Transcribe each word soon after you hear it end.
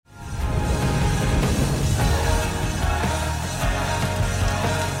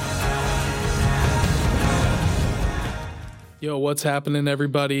Yo, what's happening,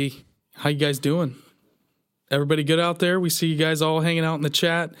 everybody? How you guys doing? Everybody good out there? We see you guys all hanging out in the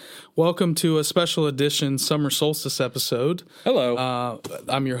chat. Welcome to a special edition summer solstice episode. Hello.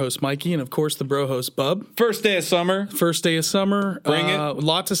 I'm your host, Mikey, and of course, the bro host, Bub. First day of summer. First day of summer. Bring it. A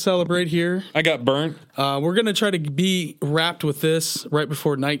lot to celebrate here. I got burnt. We're going to try to be wrapped with this right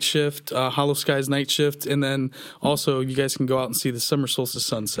before night shift, Hollow Skies night shift, and then also you guys can go out and see the summer solstice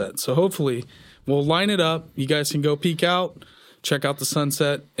sunset. So hopefully we'll line it up. You guys can go peek out, check out the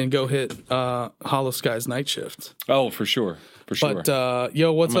sunset, and go hit Hollow Skies night shift. Oh, for sure. For sure. But,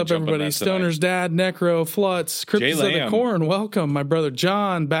 yo, what's up, everybody? Stoner's dad, Necro, Flutz, Crypts of the Corn, welcome. My brother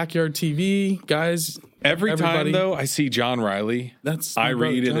John, Backyard TV. Guys, everybody. Time, though, I see John Riley. I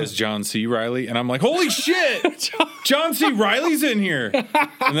read it as John C. Riley, and I'm like, holy shit! John C. Riley's in here!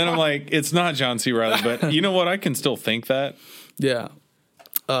 And then I'm like, it's not John C. Riley, but you know what? I can still think that. Yeah.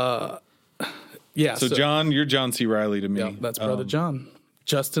 Yeah. So, John, you're John C. Riley to me. Yeah, that's brother John.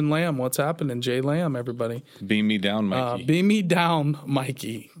 Justin Lamb, what's happening? Jay Lamb, everybody. Beam me down, Mikey. Beam me down,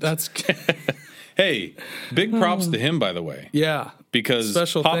 Mikey. That's Hey, big props to him, by the way. Yeah. Because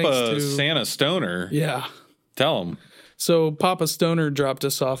special Papa Santa Stoner. Yeah. Tell him. So Papa Stoner dropped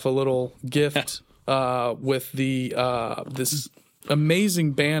us off a little gift with the this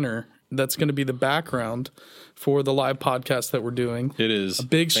amazing banner that's going to be the background for the live podcast that we're doing. It is a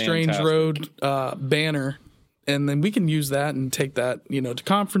big fantastic. Strange Road banner. And then we can use that and take that, to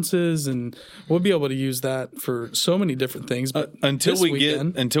conferences, and we'll be able to use that for so many different things. But until we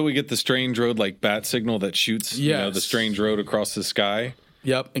get the Strange Road like bat signal that shoots, the Strange Road across the sky.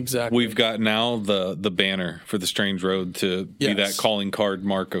 Yep, exactly. We've got now the banner for the Strange Road to be that calling card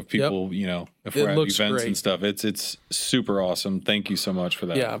mark of people. If we're at events great. And stuff, it's super awesome. Thank you so much for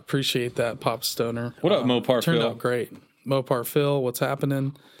that. Yeah, appreciate that, Pop Stoner. What up, Mopar Phil? Turned out great. Mopar Phil, what's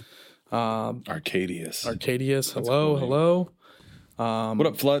happening? Arcadius, hello. What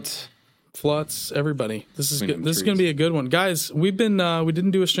up, Flutz, everybody. This is good. This is going to be a good one, guys. We've been we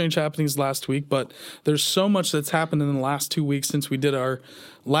didn't do a Strange Happenings last week, but there's so much that's happened in the last 2 weeks since we did our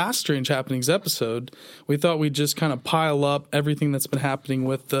last Strange Happenings episode. We thought we'd just kind of pile up everything that's been happening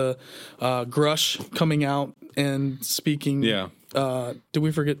with the Grusch coming out and speaking. Yeah. Did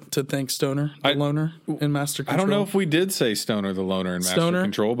we forget to thank Stoner, the Loner, in Master Control? I don't know if we did say Stoner, the Loner, in Master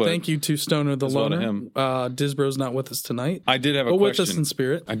Control, but thank you to Stoner, the Loner. Well him. Disbro's not with us tonight. I did have a question. With us in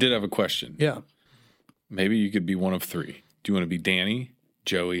spirit. I did have a question. Yeah. Maybe you could be one of three. Do you want to be Danny,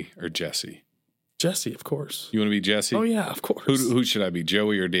 Joey, or Jesse? Jesse, of course. You want to be Jesse? Oh, yeah, of course. Who should I be,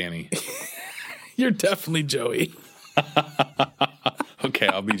 Joey or Danny? You're definitely Joey. Okay,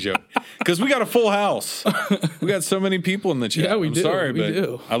 I'll be Joey. Because we got a full house. We got so many people in the chat. Yeah, we do. Sorry, we but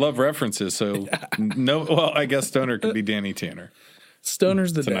do. I love references. So, I guess Stoner could be Danny Tanner.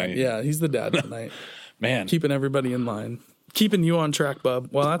 Stoner's the dad. Yeah, he's the dad tonight. Man. Keeping everybody in line. Keeping you on track, Bub.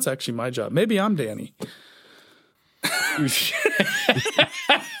 Well, that's actually my job. Maybe I'm Danny.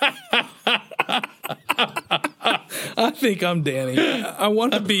 I think I'm Danny. I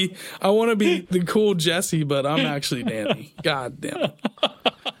want to be the cool Jesse, but I'm actually Danny. God damn it.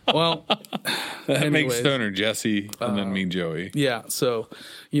 Well, that makes Stoner Jesse and then me Joey. Yeah, so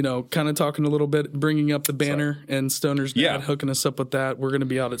kind of talking a little bit, bringing up the banner and Stoner's dad hooking us up with that. We're going to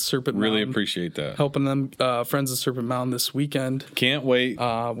be out at Serpent Mountain. Really appreciate that. Helping them friends of Serpent Mountain this weekend. Can't wait.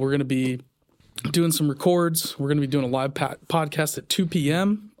 We're going to be doing some records. We're going to be doing a live podcast at 2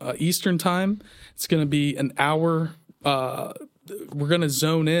 p.m. Eastern time. It's going to be an hour. We're going to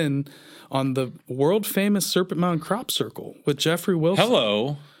zone in on the world famous Serpent Mountain Crop Circle with Jeffrey Wilson.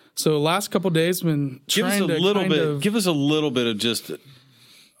 Hello. So last couple of days been give us a little bit of just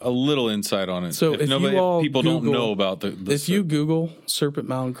a little insight on it. So if people don't know about if you Google Serpent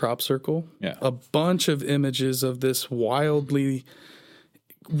Mountain Crop Circle, a bunch of images of this wildly,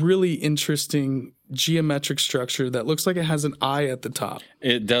 really interesting geometric structure that looks like it has an eye at the top.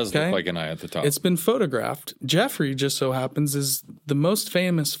 It does look like an eye at the top. It's been photographed. Jeffrey, just so happens, is the most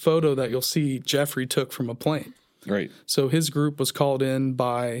famous photo that you'll see Jeffrey took from a plane. Right. So his group was called in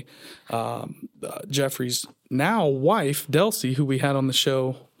by Jeffrey's now wife, Delcy, who we had on the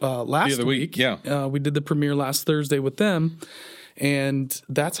show last week. Yeah. We did the premiere last Thursday with them, and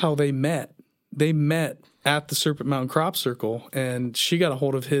that's how they met. They met at the Serpent Mountain Crop Circle, and she got a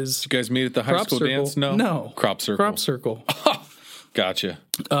hold of his. Did you guys meet at the high school dance? No. Crop Circle. Crop Circle. Gotcha.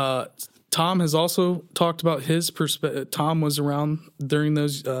 Tom has also talked about his perspective. Tom was around during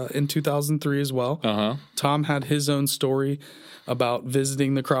those in 2003 as well. Uh-huh. Tom had his own story about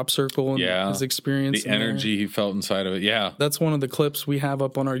visiting the Crop Circle and his experience. The energy he felt inside of it. Yeah. That's one of the clips we have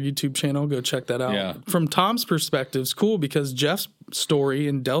up on our YouTube channel. Go check that out. Yeah. From Tom's perspective, it's cool because Jeff's story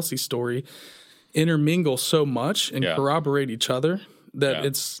and Delcy's story intermingle so much and corroborate each other that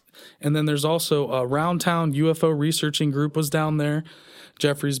it's. And then there's also a Round Town UFO researching group was down there.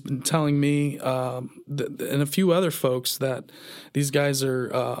 Jeffrey's been telling me and a few other folks that these guys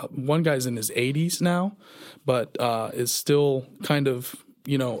are one guy's in his 80s now, but is still kind of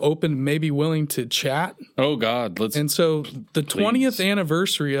open, maybe willing to chat. Oh God, And so the 20th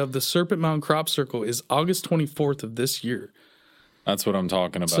anniversary of the Serpent Mound Crop Circle is August 24th of this year. That's what I'm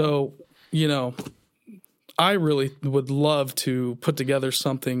talking about. So I really would love to put together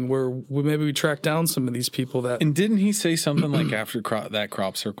something where maybe we track down some of these people that. And didn't he say something like after that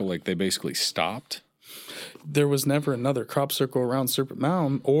crop circle, like they basically stopped? There was never another crop circle around Serpent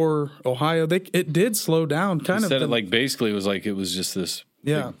Mound or Ohio. It did slow down, kind he of. Said it like basically it was like it was just this.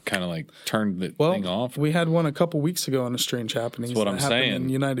 Yeah, kind of like turned the thing off. We had one a couple weeks ago on a Strange Happenings. That's what I'm saying. In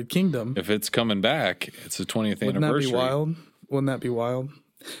the United Kingdom. If it's coming back, it's the 20th anniversary. Wouldn't that be wild? Wouldn't that be wild?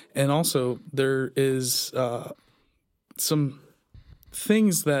 And also, there is some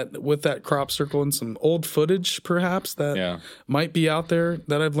things that with that crop circle and some old footage, perhaps, that might be out there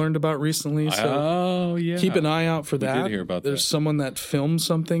that I've learned about recently. So keep an eye out for that. I did hear about There's someone that filmed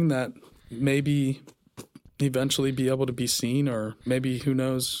something that maybe eventually be able to be seen, or maybe, who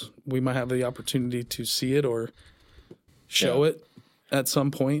knows, we might have the opportunity to see it or show it at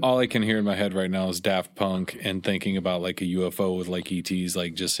some point. All I can hear in my head right now is Daft Punk and thinking about like a UFO with like ETs,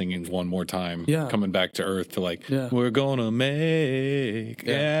 like just singing One More Time, coming back to Earth to like, we're gonna make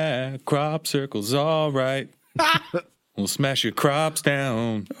crop circles all right. We'll smash your crops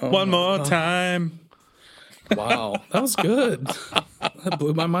down one more time. Wow, that was good. That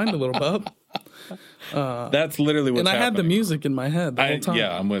blew my mind a little, bub. That's literally what's happening. And I had the music in my head the whole time.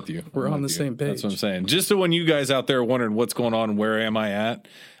 Yeah, I'm with you. We're on the same page. That's what I'm saying. Just so when you guys out there are wondering what's going on and where am I at,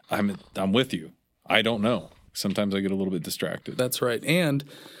 I'm with you. I don't know. Sometimes I get a little bit distracted. That's right. And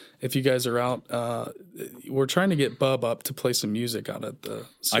if you guys are out, we're trying to get Bub up to play some music out at the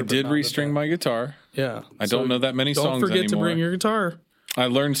I did restring my guitar. Yeah. I don't know that many songs anymore. Don't forget to bring your guitar. I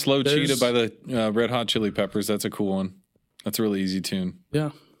learned Slow Cheetah by the Red Hot Chili Peppers. That's a cool one. That's a really easy tune. Yeah.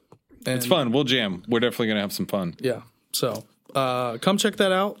 And it's fun. We'll jam. We're definitely going to have some fun. Yeah. So come check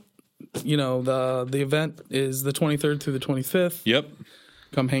that out. The event is the 23rd through the 25th. Yep.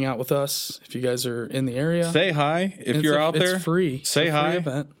 Come hang out with us if you guys are in the area. Say hi if you're out there. It's free. Say it's hi. Free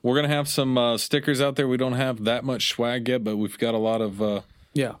event. We're going to have some stickers out there. We don't have that much swag yet, but we've got a lot of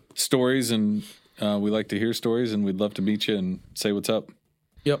stories, and we like to hear stories, and we'd love to meet you and say what's up.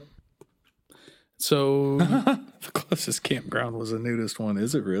 Yep. So the closest campground was the nudist one.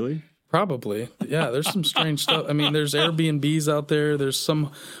 Is it really? Probably. Yeah, there's some strange stuff. I mean, there's Airbnbs out there. There's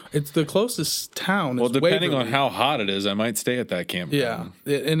some. It's the closest town. Well, depending on how hot it is, I might stay at that campground.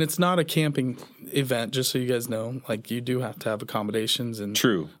 Yeah, and it's not a camping event, just so you guys know. Like, you do have to have accommodations. And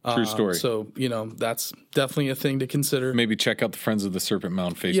True story. So, that's definitely a thing to consider. Maybe check out the Friends of the Serpent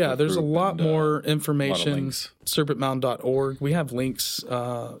Mound Facebook Yeah, there's group a lot more information. A lot of links. serpentmound.org. We have links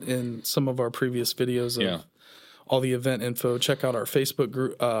in some of our previous videos of all the event info. Check out our Facebook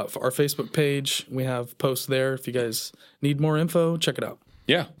group, our Facebook page. We have posts there. If you guys need more info, check it out.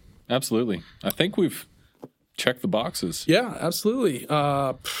 Yeah, absolutely. I think we've checked the boxes. Yeah, absolutely.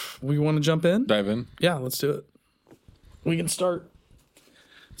 We want to jump in? Dive in? Yeah, let's do it. We can start.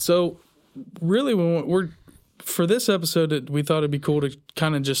 So, really, we're for this episode, we thought it'd be cool to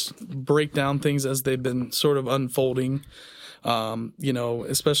kind of just break down things as they've been sort of unfolding.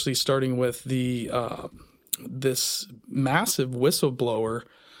 Especially starting with the this massive whistleblower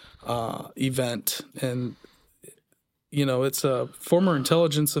event, and it's a former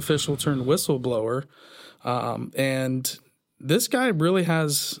intelligence official turned whistleblower, and this guy really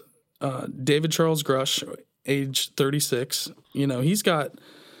has David Charles Grusch, age 36. He's kind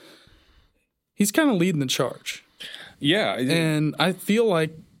of leading the charge. Yeah, and I feel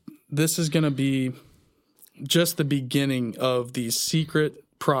like this is going to be just the beginning of these secret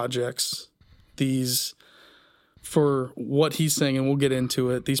projects. For what he's saying, and we'll get into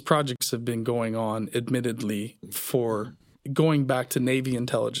it, these projects have been going on, admittedly, for going back to Navy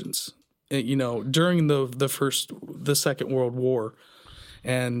intelligence, during the Second World War,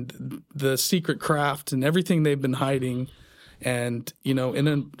 and the secret craft and everything they've been hiding. And, in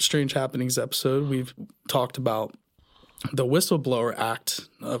a Strange Happenings episode, we've talked about the Whistleblower Act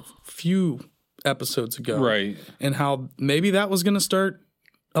a few episodes ago. Right. And how maybe that was going to start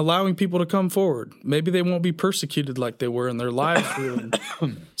allowing people to come forward. Maybe they won't be persecuted like they were in their lives.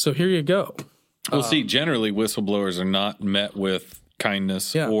 So here you go. Well, see, generally whistleblowers are not met with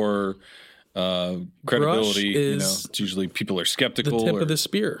kindness or credibility. It's usually people are skeptical. The tip of the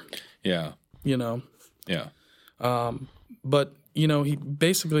spear. Yeah. Yeah. But he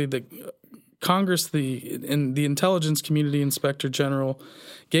basically, the Congress, the intelligence community inspector general,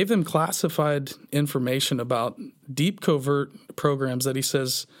 gave them classified information about deep covert programs that he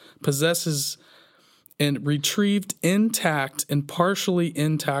says possesses and retrieved intact and partially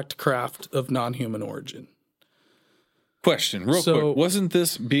intact craft of non-human origin. Question, real quick. Wasn't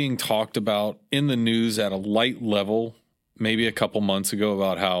this being talked about in the news at a light level maybe a couple months ago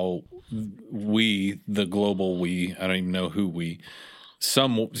about how we, the global we, I don't even know who we,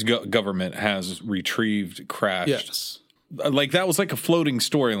 some government has retrieved crashed? Yes. Like that was like a floating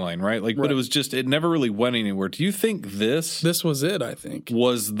storyline, right? Like, right. But it was just, it never really went anywhere. Do you think this was it, I think.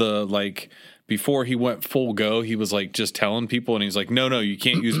 Was the, like, before he went full go, he was like just telling people and he's like, no, you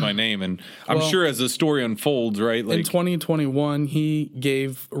can't use my name. And I'm sure as the story unfolds, right? Like, in 2021, he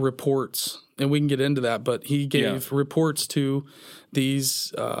gave reports, and we can get into that, but he gave reports to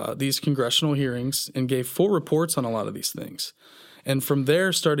these congressional hearings and gave full reports on a lot of these things. And from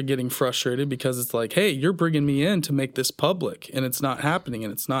there started getting frustrated because it's like, hey, you're bringing me in to make this public, and it's not happening,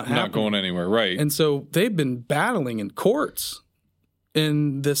 and it's not happening. Not going anywhere, right. And so they've been battling in courts,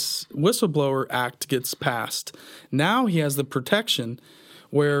 and this Whistleblower Act gets passed. Now he has the protection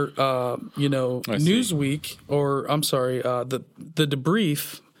where, Newsweek, or I'm sorry, the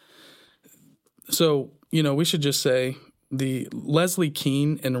debrief. So, we should just say the Leslie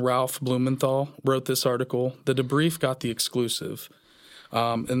Kean and Ralph Blumenthal wrote this article. The debrief got the exclusive.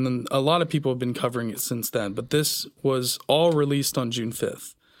 And then a lot of people have been covering it since then. But this was all released on June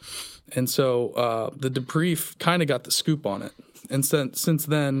 5th. And so the debrief kind of got the scoop on it. And since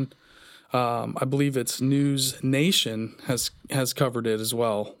then, I believe it's News Nation has covered it as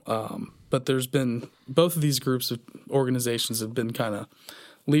well. But there's been both of these groups of organizations have been kind of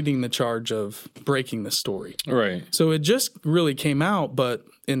leading the charge of breaking the story. Right. So it just really came out, but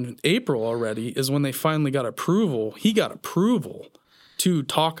in April already is when they finally got approval. He got approval to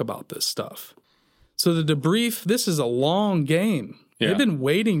talk about this stuff. So the debrief, this is a long game. Yeah. They've been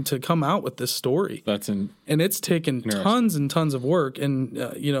waiting to come out with this story. And it's taken tons and tons of work. And,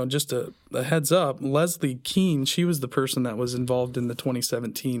 just a heads up, Leslie Kean, she was the person that was involved in the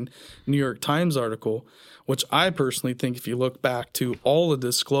 2017 New York Times article, which I personally think, if you look back to all the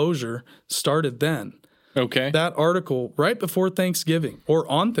disclosure, started then. Okay. That article right before Thanksgiving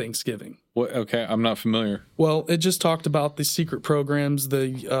or on Thanksgiving. What? Okay, I'm not familiar. Well, it just talked about the secret programs,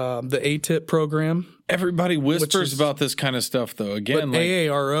 the ATIP program. Everybody whispers about this kind of stuff, though. Again, but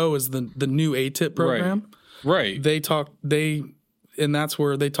AARO is the new ATIP program. Right. And that's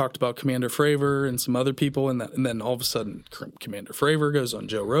where they talked about Commander Fravor and some other people, and then all of a sudden, Commander Fravor goes on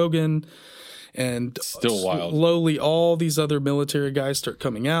Joe Rogan. And still wild. Slowly, all these other military guys start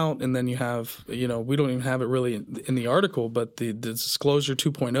coming out, and then you have, we don't even have it really in the article, but the Disclosure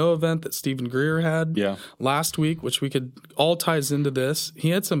 2.0 event that Stephen Greer had last week, which we could all ties into this. He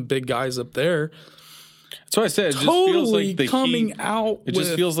had some big guys up there. That's what I said. It just feels like the coming out. It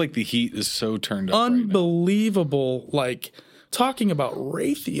just feels like the heat is so turned up. Unbelievable, like talking about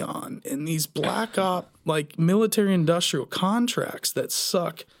Raytheon and these black op like military industrial contracts that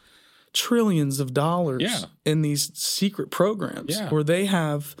suck trillions of dollars in these secret programs where they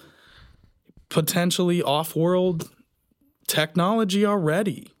have potentially off-world technology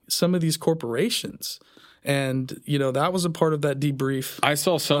already, some of these corporations. And, that was a part of that debrief. I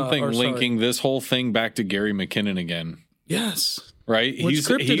saw something linking this whole thing back to Gary McKinnon again. Yes. Right? He's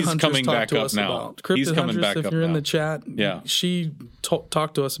coming back up now. He's coming back up now. If you're in the chat, she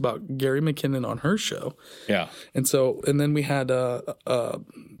talked to us about Gary McKinnon on her show. Yeah. And then we had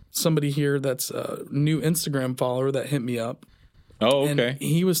somebody here that's a new Instagram follower that hit me up. Oh, okay. And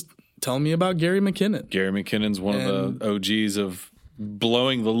he was telling me about Gary McKinnon. Gary McKinnon's one of the OGs of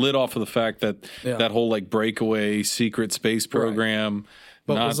blowing the lid off of the fact that that whole like breakaway secret space program. Right.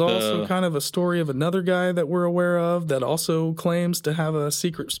 But was also kind of a story of another guy that we're aware of that also claims to have a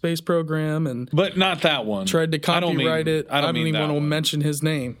secret space program, but not that one. Tried to copyright it. I don't even want to mention his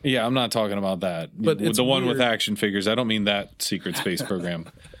name. Yeah, I'm not talking about that. But it's the one with action figures. I don't mean that secret space program.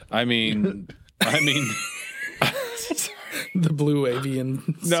 I mean, the blue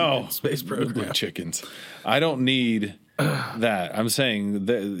avian space program. Blue chickens. I don't need that. I'm saying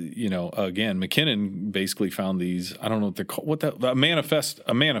that, again, McKinnon basically found these, I don't know what they're called, a manifest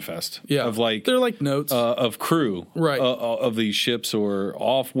of like, they're like notes of crew of these ships or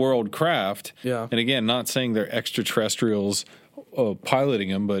off-world craft. Yeah. And again, not saying they're extraterrestrials piloting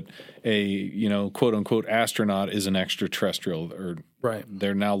them, but a quote unquote astronaut is an extraterrestrial, or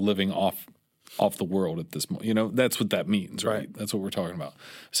they're now living off the world at this moment. That's what that means, right? That's what we're talking about.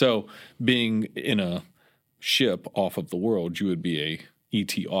 So being in a ship off of the world, you would be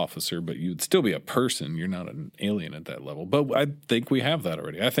ET officer, but you'd still be a person. You're not an alien at that level. But I think we have that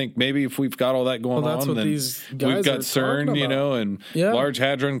already. I think maybe if we've got all that going on, then we've got CERN, you know, and Large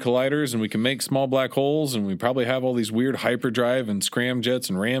Hadron Colliders, and we can make small black holes, and we probably have all these weird hyperdrive and scramjets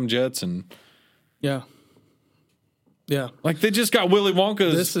and ramjets and yeah. Like they just got Willy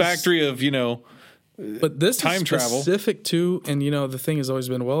Wonka's factory of, you know, but this time is specific to, and you know, the thing has always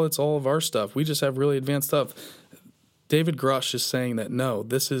been, well, it's all of our stuff. We just have really advanced stuff. David Grusch is saying that, no,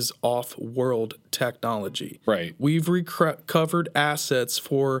 this is off-world technology. Right. We've recovered assets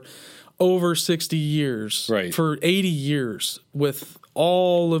for over 60 years. Right. For 80 years with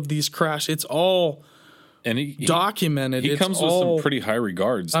all of these crashes. It's all documented. He comes with some pretty high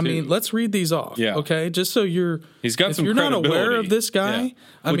regards, too. I mean, let's read these off, okay? Just so He's got some you're not aware of this guy.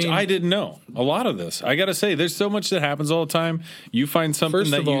 Yeah. I didn't know. A lot of this. I got to say, there's so much that happens all the time. You find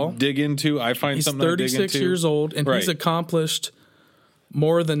something that you dig into. I find something I dig into. He's 36 years old, and he's accomplished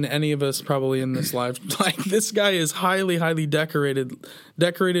more than any of us probably in this life. Like, this guy is highly, highly decorated.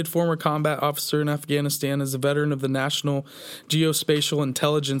 Decorated former combat officer in Afghanistan, is a veteran of the National Geospatial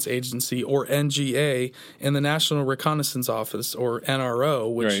Intelligence Agency, or NGA, and the National Reconnaissance Office, or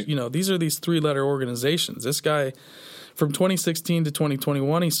NRO, which, you know, these are these three-letter organizations. This guy, from 2016 to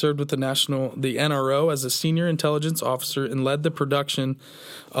 2021, he served with the NRO as a senior intelligence officer and led the production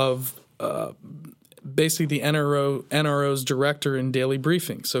of basically the NRO's director in daily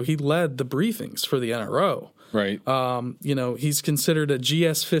briefings. So he led the briefings for the NRO. Right. You know, he's considered a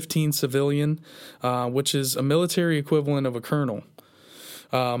GS-15 civilian, which is a military equivalent of a colonel.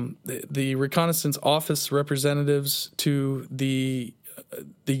 The reconnaissance office representatives to the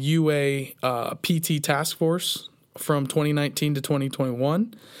UA PT task force from 2019 to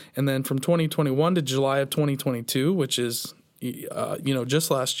 2021, and then from 2021 to July of 2022, which is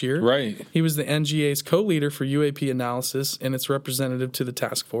just last year. Right. He was the NGA's co-leader for UAP analysis and its representative to the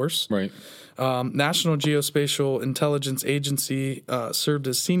task force. Right. National Geospatial Intelligence Agency served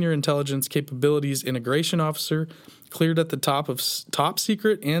as Senior Intelligence Capabilities Integration Officer, cleared at the top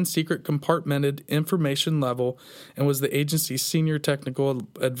secret and secret compartmented information level, and was the agency's Senior Technical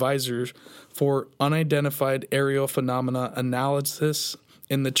Advisor for Unidentified Aerial Phenomena Analysis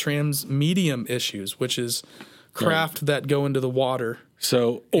in the Transmedium issues, which is craft that go into the water.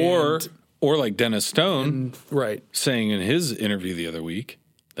 So, or like Dennis Stone, saying in his interview the other week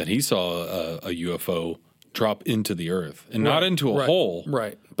that he saw a UFO drop into the earth and not into a hole,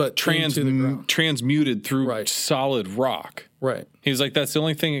 but transmuted through solid rock. Right. He's like, that's the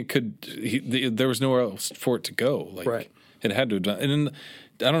only thing it could. There was nowhere else for it to go. Like, it had to have done. And then,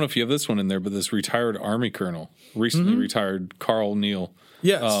 I don't know if you have this one in there, but this retired Army colonel, recently retired Carl Neal.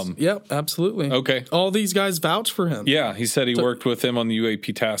 Yes. Yep. Absolutely. Okay. All these guys vouch for him. Yeah. He said he worked with him on the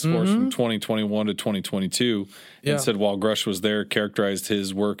UAP task force from 2021 to 2022. And said while Grusch was there, characterized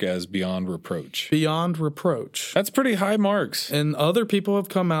his work as beyond reproach. Beyond reproach. That's pretty high marks. And other people have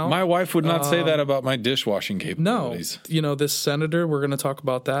come out. My wife would not say that about my dishwashing capabilities. No. You know, this senator, we're going to talk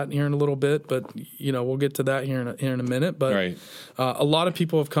about that here in a little bit, but, you know, we'll get to that here in a minute. But a lot of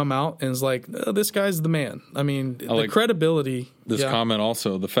people have come out and is like, this guy's the man. I mean, the credibility. This comment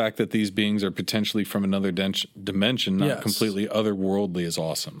also, the fact that these beings are potentially from another dimension, not completely otherworldly, is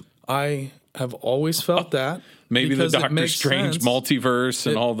awesome. I have always felt that. Maybe the Doctor Strange multiverse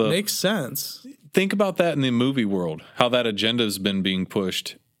and all the... makes sense. Think about that in the movie world, how that agenda has been being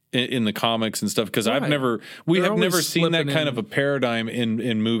pushed in the comics and stuff, because we have never seen that kind of a paradigm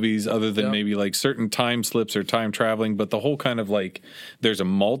in movies other than maybe like certain time slips or time traveling, but the whole kind of like there's a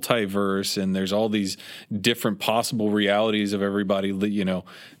multiverse and there's all these different possible realities of everybody. You know,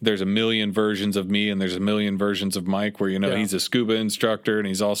 there's a million versions of me and there's a million versions of Mike where, you know, he's a scuba instructor and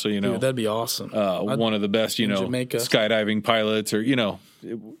he's also, you know, that'd be awesome. One of the best, you know, Jamaica. Skydiving pilots, or, you know,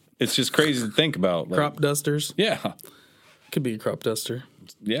 it's just crazy to think about. Like, crop dusters. Yeah. Could be a crop duster.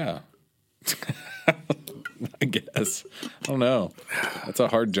 Yeah. I guess. I don't know. That's a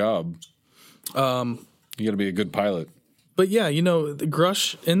hard job. You got to be a good pilot. But yeah, you know, the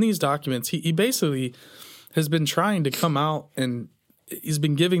Grusch, in these documents, he basically has been trying to come out and he's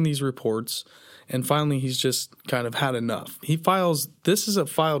been giving these reports, and finally he's just kind of had enough. This is a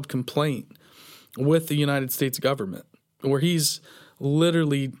filed complaint with the United States government where he's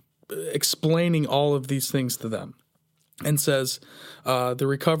literally explaining all of these things to them. And says the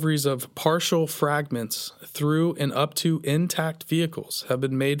recoveries of partial fragments through and up to intact vehicles have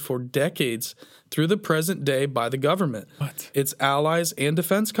been made for decades through the present day by the government, its allies, and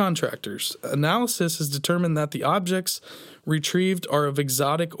defense contractors. Analysis has determined that the objects retrieved are of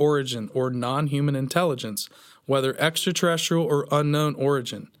exotic origin or non-human intelligence, whether extraterrestrial or unknown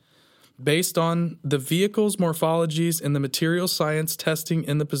origin. based on the vehicle's morphologies and the material science testing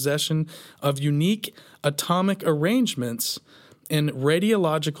in the possession of unique atomic arrangements and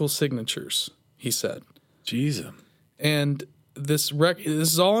radiological signatures, he said. Jesus. And this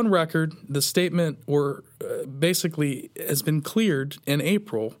is all on record. The statement basically has been cleared in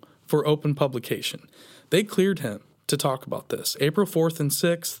April for open publication. They cleared him to talk about this. April 4th and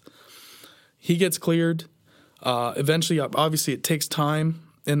 6th, he gets cleared. Eventually, obviously, it takes time.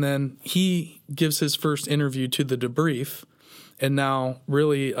 And then he gives his first interview to the debrief. And now,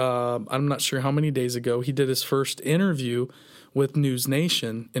 really, I'm not sure how many days ago, he did his first interview with News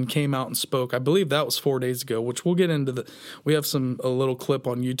Nation and came out and spoke. I believe that was 4 days ago, which we'll get into. We have a little clip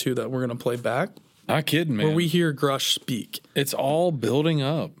on YouTube that we're going to play back. Not kidding, man. Where we hear Grusch speak. It's all building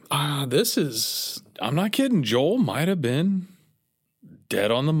up. This is... I'm not kidding. Joel might have been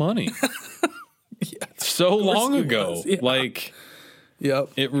dead on the money. Yeah, so long ago. Yeah. Like... Yep.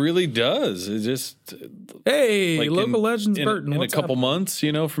 It really does. It just... Hey, like local legends, Burton. In a couple months,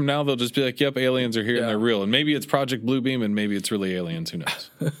 from now, they'll just be like, yep, aliens are here and they're real. And maybe it's Project Bluebeam and maybe it's really aliens. Who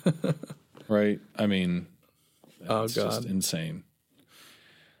knows? Right? I mean, it's just insane.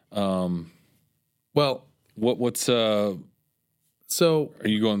 Well... What's... So, are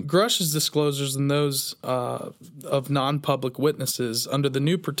you going? Grusch's disclosures and those of non-public witnesses under the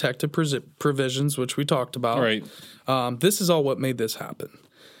new protective provisions, which we talked about. Right. This is all what made this happen.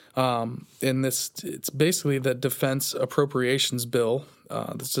 It's basically the Defense Appropriations Bill.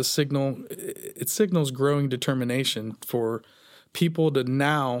 It's a signal. It signals growing determination for people to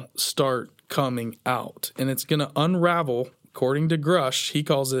now start coming out, and it's going to unravel. According to Grusch, he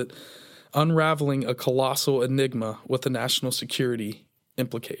calls it unraveling a colossal enigma with the national security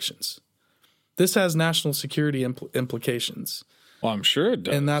implications. This has national security implications. Well, I'm sure it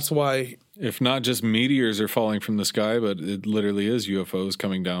does. And that's why... If not just meteors are falling from the sky, but it literally is UFOs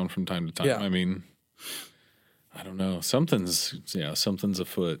coming down from time to time. Yeah. I mean, I don't know. Something's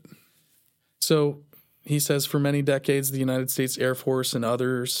afoot. So he says for many decades, the United States Air Force and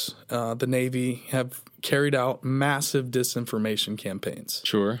others, the Navy, have carried out massive disinformation campaigns.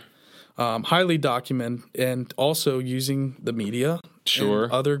 Sure. Highly documented, and also using the media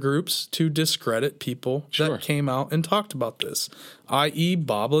and other groups to discredit people that came out and talked about this, i.e.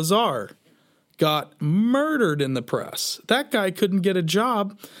 Bob Lazar got murdered in the press. That guy couldn't get a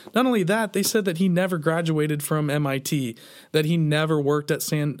job. Not only that, they said that he never graduated from MIT, that he never worked at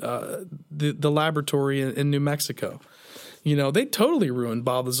the laboratory in New Mexico. They totally ruined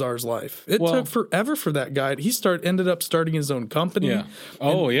Bob Lazar's life. It took forever for that guy. He ended up starting his own company. Yeah.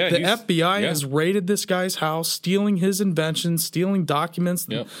 Oh, yeah. The FBI has raided this guy's house, stealing his inventions, stealing documents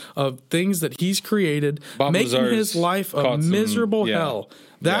of things that he's created, making Lazar's his life a miserable hell.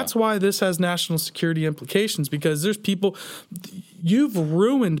 That's why this has national security implications, because there's people... You've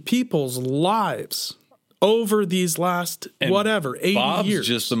ruined people's lives over these last, 80 Bob's years.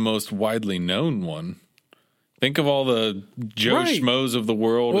 Just the most widely known one. Think of all the Joe Schmoes of the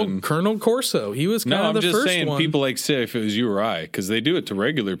world. Well, and Colonel Corso, he was kind of the first one. I'm just saying people like, say, if it was you or I, because they do it to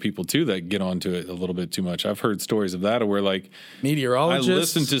regular people, too, that get onto it a little bit too much. I've heard stories of that where, like, meteorologists. I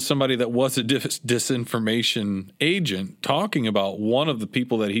listened to somebody that was a disinformation agent talking about one of the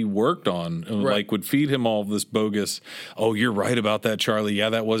people that he worked on and, like, would feed him all of this bogus, oh, you're right about that, Charlie.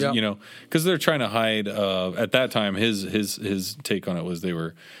 Yeah, that wasn't, because they're trying to hide, at that time, his take on it was they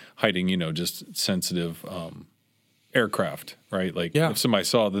were hiding, just sensitive aircraft, right? Like if somebody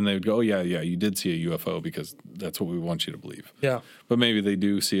saw it, then they would go, oh, yeah, you did see a UFO because that's what we want you to believe. Yeah. But maybe they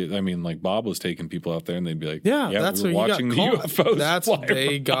do see it. I mean, like Bob was taking people out there and they'd be like, that's we were watching the UFOs. That's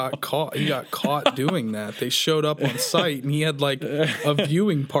they got caught. He got caught doing that. They showed up on site and he had like a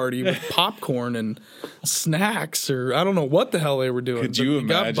viewing party with popcorn and snacks, or I don't know what the hell they were doing. Could you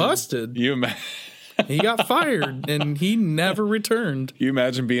imagine? He got busted. He got fired and he never returned. You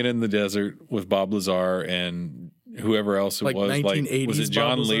imagine being in the desert with Bob Lazar and whoever else it was, like, was it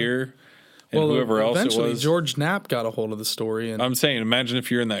John Lear and whoever else it was? Eventually, George Knapp got a hold of the story. And I'm saying, imagine if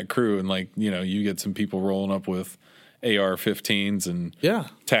you're in that crew and, like, you get some people rolling up with AR-15s and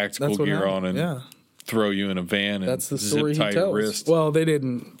tactical gear on and throw you in a van and zip tie your wrist. Well, they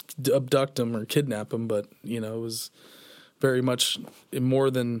didn't abduct him or kidnap him, but, it was very much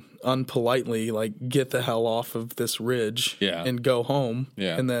more than unpolitely, like, get the hell off of this ridge and go home.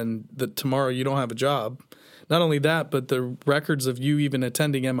 Yeah. And then tomorrow you don't have a job. Not only that, but the records of you even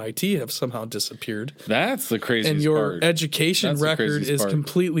attending MIT have somehow disappeared. That's the craziest part. And your education record is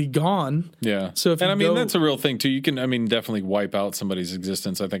completely gone. Yeah. So that's a real thing too. You can, definitely wipe out somebody's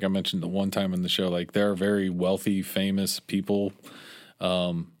existence. I think I mentioned the one time in the show, like, there are very wealthy, famous people,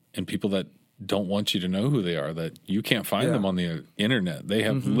 and people that don't want you to know who they are, that you can't find them on the internet. They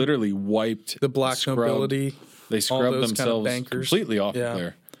have literally wiped the black nobility. They scrubbed themselves completely off of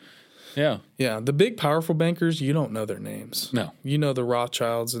there. Yeah. Yeah. The big, powerful bankers, you don't know their names. No. You know the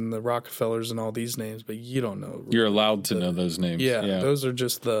Rothschilds and the Rockefellers and all these names, but you don't know. You're allowed to know those names. Yeah. Those are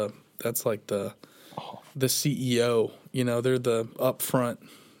just that's like the CEO. You know, they're the upfront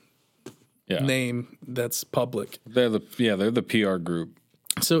name that's public. They're the PR group.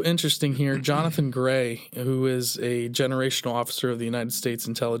 So interesting here. Jonathan Gray, who is a generational officer of the United States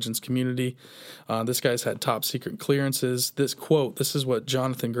intelligence community. This guy's had top secret clearances. This is what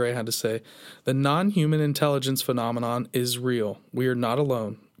Jonathan Gray had to say. The non-human intelligence phenomenon is real. We are not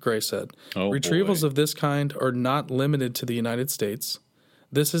alone, Gray said. Retrievals of this kind are not limited to the United States.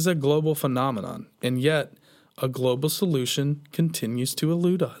 This is a global phenomenon, and yet a global solution continues to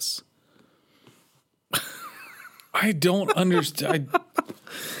elude us. I don't understand.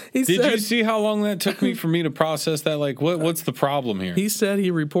 Did you see how long that took me for me to process that? Like, what's the problem here? He said he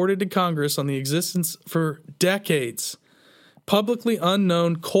reported to Congress on the existence for decades. Publicly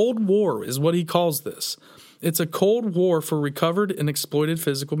unknown Cold War is what he calls this. It's a Cold War for recovered and exploited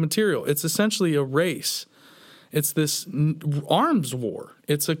physical material. It's essentially a race. It's this arms war.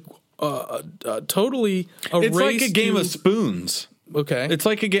 It's totally a race. It's like a game of spoons. Okay. It's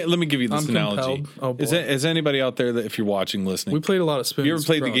like a game. Let me give you this analogy. Oh, is anybody out there that, if you're watching, listening? We played a lot of spoons. You ever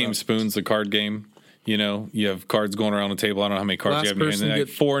played the game Spoons, the card game? You know, you have cards going around the table. I don't know how many cards you have in your hand. Like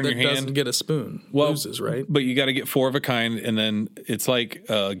 4 in your hand. Doesn't get a spoon loses, right? But you got to get 4 of a kind, and then it's like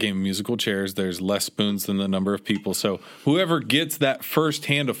a game of musical chairs. There's less spoons than the number of people. So whoever gets that first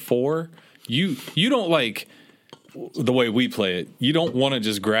hand of 4, you don't like the way we play it. You don't want to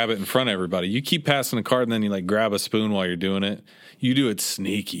just grab it in front of everybody. You keep passing a card, and then you like grab a spoon while you're doing it. You do it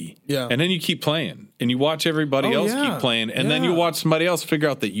sneaky. Yeah. And then you keep playing. And you watch everybody else keep playing. And then you watch somebody else figure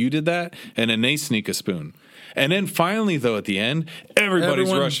out that you did that. And then they sneak a spoon. And then finally, though, at the end,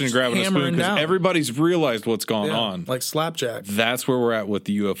 everybody's rushing and grabbing a spoon because everybody's realized what's going on. Like slapjack. That's where we're at with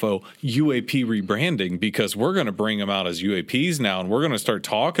the UFO UAP rebranding, because we're going to bring them out as UAPs now. And we're going to start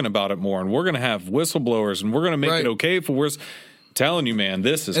talking about it more. And we're going to have whistleblowers. And we're going to make it okay for we're telling you, man,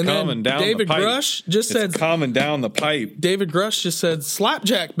 this is coming down the pipe. David Grusch just said, coming down the pipe. David Grusch just said,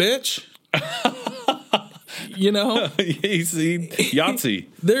 slapjack, bitch. You know? He's Yahtzee.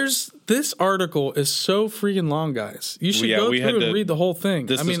 This article is so freaking long, guys. You should go through and read the whole thing.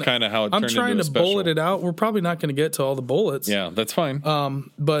 This is kind of how it turned into a special. I'm trying to bullet it out. We're probably not going to get to all the bullets. Yeah, that's fine.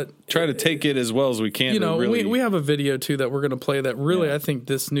 But try to take it as well as we can. You know, we have a video, too, that we're going to play that really, I think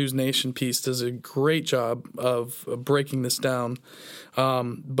this News Nation piece does a great job of breaking this down.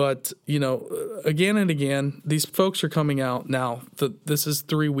 But, you know, again and again, these folks are coming out now. This is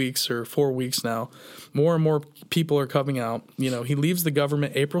 3 weeks or 4 weeks now. More and more people are coming out. You know, he leaves the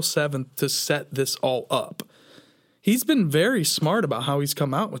government April 7th to set this all up. He's been very smart about how he's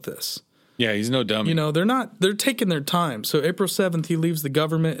come out with this. Yeah, he's no dummy. You know, they're taking their time. So April 7th, he leaves the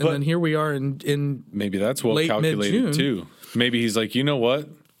government, and then here we are in maybe that's well calculated mid-June. Too. Maybe he's like, you know what?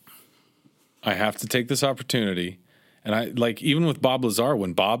 I have to take this opportunity. And I like, even with Bob Lazar,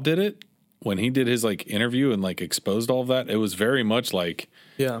 when Bob did it, when he did his like interview and like exposed all of that, it was very much like,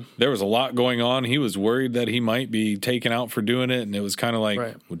 there was a lot going on. He was worried that he might be taken out for doing it. And it was kind of like,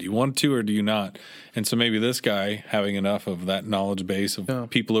 well, do you want to or do you not? And so maybe this guy having enough of that knowledge base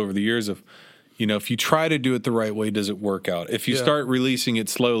of people over the years of, you know, if you try to do it the right way, does it work out? If you start releasing it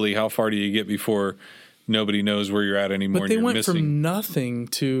slowly, how far do you get before nobody knows where you're at anymore? But they went from nothing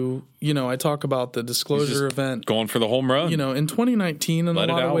to, you know, I talk about the disclosure event. Going for the home run. You know, in 2019, in a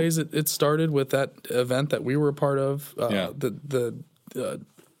lot of ways, it started with that event that we were a part of, the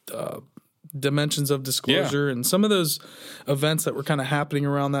dimensions of disclosure and some of those events that were kind of happening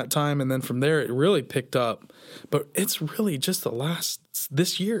around that time. And then from there, it really picked up. But it's really just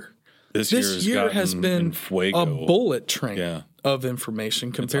this year. This year has been a bullet train of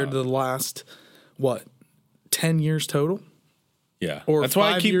information compared to the last, 10 years total? Yeah. Or that's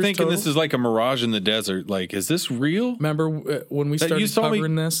why I keep thinking this is like a mirage in the desert. Like, is this real? Remember when we started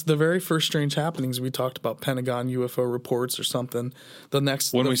covering this, the very first Strange Happenings, we talked about Pentagon UFO reports or something.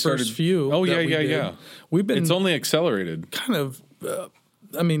 First few. Oh, yeah. We've been. It's only accelerated. Kind of.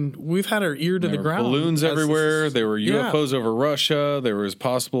 We've had our ear to the ground. Balloons everywhere. There were UFOs over Russia. There was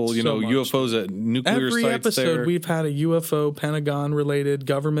possible, UFOs at nuclear sites. Every episode we've had a UFO, Pentagon-related,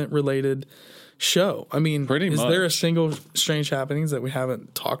 government-related show. I mean, is there a single Strange Happenings that we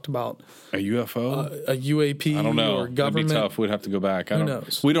haven't talked about? A UFO? A UAP? I don't know. Or government? That'd be tough. We'd have to go back. Who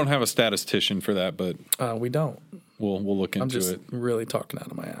knows? We don't have a statistician for that, but we don't. We'll look into it. I'm just really talking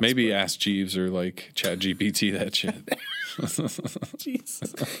out of my ass. Maybe ask Jeeves or like Chat GPT that shit.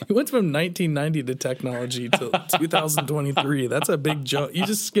 Jesus. He went from 1990 to technology to 2023. That's a big jump. You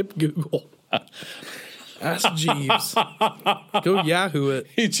just skipped Google. Ask Jeeves. Go Yahoo it.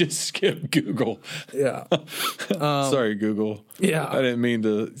 He just skipped Google. Yeah. Sorry, Google. Yeah. I didn't mean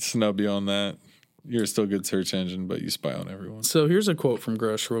to snub you on that. You're still a good search engine, but you spy on everyone. So here's a quote from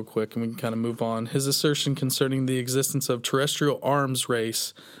Grusch real quick, and we can kind of move on. His assertion concerning the existence of terrestrial arms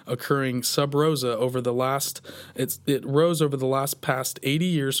race occurring sub rosa over the last it rose over the last past 80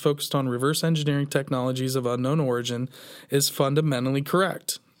 years, focused on reverse engineering technologies of unknown origin, is fundamentally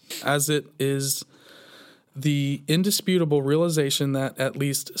correct, as it is the indisputable realization that at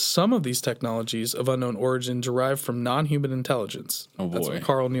least some of these technologies of unknown origin derive from non-human intelligence. Oh boy. That's what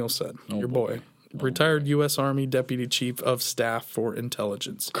Carl Neal said. Your boy. Retired U.S. Army Deputy Chief of Staff for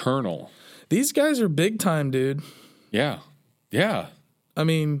Intelligence. Colonel. These guys are big time, dude. Yeah. Yeah. I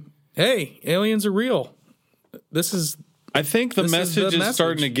mean, hey, aliens are real. I think the message is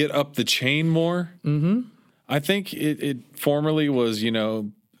starting to get up the chain more. Mm-hmm. I think it formerly was,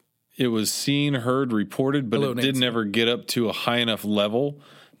 it was seen, heard, reported, but it didn't ever get up to a high enough level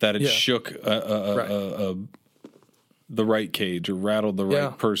that it shook the right cage or rattled the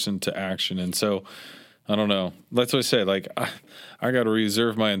right person to action. And so, I don't know. That's what I say. Like, I got to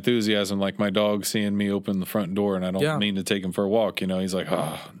reserve my enthusiasm, like my dog seeing me open the front door, and I don't mean to take him for a walk. He's like,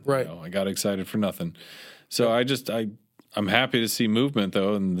 I got excited for nothing. So I'm happy to see movement,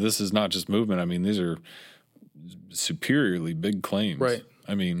 though. And this is not just movement. I mean, these are superiorly big claims. Right.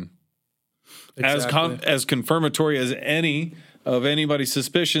 I mean, exactly. as confirmatory as any of anybody's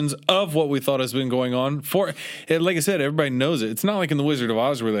suspicions of what we thought has been going on. Like I said, everybody knows it. It's not like in The Wizard of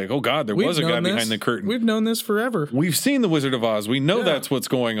Oz where we're like, oh, God, there was a guy behind the curtain. We've known this forever. We've seen The Wizard of Oz. We know that's what's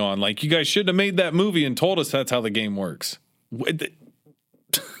going on. Like, you guys shouldn't have made that movie and told us that's how the game works.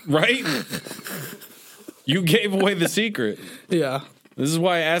 Right? You gave away the secret. Yeah. This is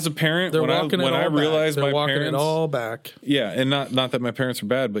why, as a parent, when I realized my parents, it all back. Yeah, and not that my parents are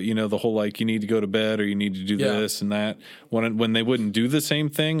bad, but the whole like you need to go to bed or you need to do this and that. When they wouldn't do the same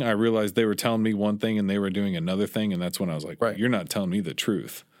thing, I realized they were telling me one thing and they were doing another thing, and that's when I was like, you're not telling me the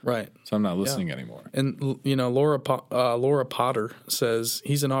truth, right? So I'm not listening anymore. And Laura Potter says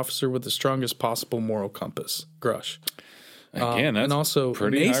he's an officer with the strongest possible moral compass. Grusch. Again, that's and also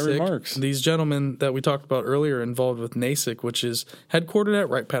pretty NASIC, high remarks. These gentlemen that we talked about earlier involved with NASIC, which is headquartered at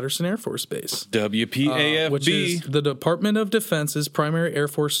Wright-Patterson Air Force Base. WPAFB. Which is the Department of Defense's primary Air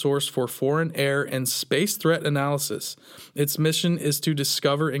Force source for foreign air and space threat analysis. Its mission is to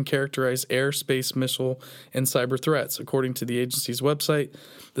discover and characterize air, space, missile, and cyber threats. According to the agency's website,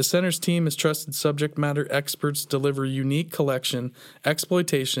 the center's team is trusted subject matter experts deliver unique collection,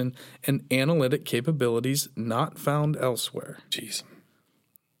 exploitation, and analytic capabilities not found elsewhere. Jeez.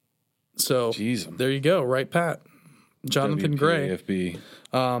 So there you go, right, Pat? Jonathan Gray.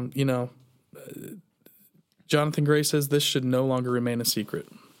 Jonathan Gray says this should no longer remain a secret.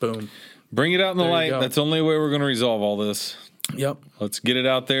 Boom. Bring it out in the light. That's the only way we're going to resolve all this. Yep. Let's get it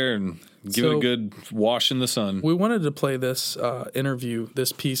out there and give it a good wash in the sun. We wanted to play this interview,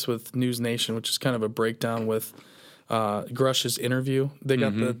 this piece with News Nation, which is kind of a breakdown with Grusch's interview. They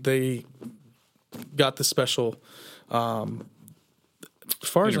got the special. As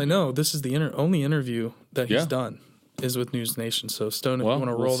far as I know, this is the only interview that he's done is with News Nation. So, Stone, if you want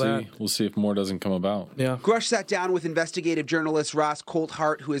to roll that. We'll see if more doesn't come about. Yeah. Grusch sat down with investigative journalist Ross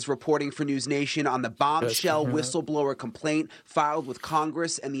Coulthart, who is reporting for News Nation on the bombshell whistleblower complaint filed with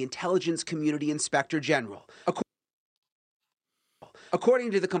Congress and the Intelligence Community Inspector General.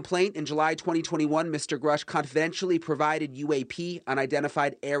 According to the complaint, in July 2021, Mr. Grusch confidentially provided UAP,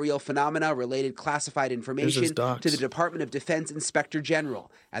 unidentified aerial phenomena related classified information, to the Department of Defense Inspector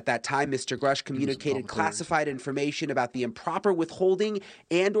General. At that time, Mr. Grusch communicated classified information about the improper withholding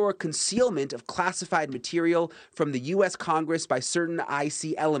and or concealment of classified material from the U.S. Congress by certain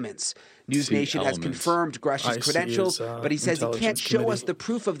IC elements. News Nation has confirmed Grusch's credentials, but he says he can't show us the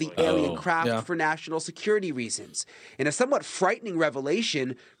proof of the alien craft for national security reasons. In a somewhat frightening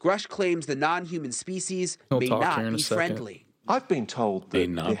revelation, Grusch claims the non-human species may not be friendly. I've been told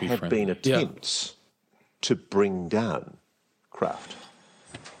that there have been attempts to bring down craft,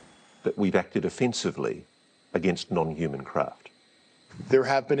 that we've acted offensively against non-human craft. There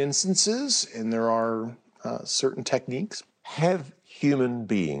have been instances, and there are certain techniques. Have human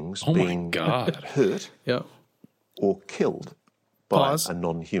beings been hurt or killed by a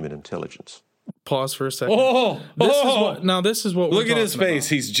non-human intelligence? Pause for a second. This is what look at his face.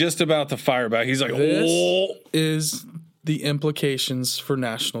 He's just about to fire back. He's like, this is the implications for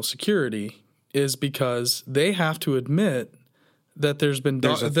national security, is because they have to admit that there's been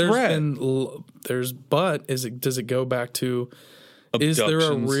there's but does it go back to is there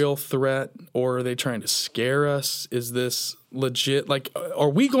a real threat, or are they trying to scare us? Is this legit? Like, are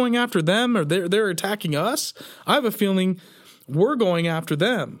we going after them, or they're attacking us? I have a feeling we're going after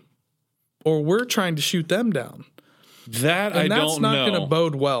them, or we're trying to shoot them down. That I don't know. That's not going to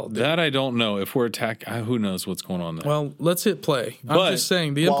bode well. That I don't know. If we're attacking, who knows what's going on there? Well, let's hit play. I'm just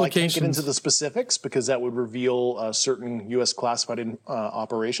saying the implications. I can't get into the specifics because that would reveal certain U.S. classified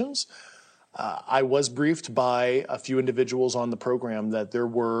operations. I was briefed by a few individuals on the program that there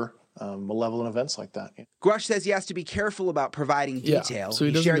were malevolent events like that. Grusch says he has to be careful about providing detail. So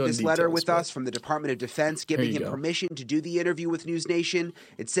he shared this letter with us from the Department of Defense giving him permission to do the interview with News Nation.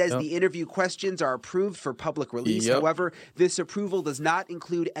 It says the interview questions are approved for public release. However, this approval does not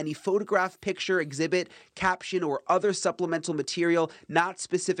include any photograph, picture, exhibit, caption, or other supplemental material not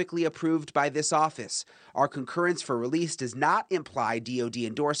specifically approved by this office. Our concurrence for release does not imply DoD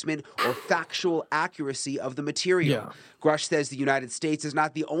endorsement or factual accuracy of the material. Grusch says the United States is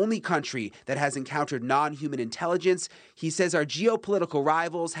not the only country that has encountered non-human intelligence. He says our geopolitical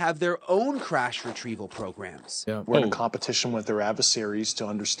rivals have their own crash retrieval programs. We're in a competition with their adversaries to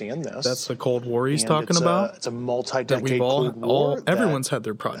understand this. That's the Cold War he's talking about. It's a multi-decade Cold War. Everyone's had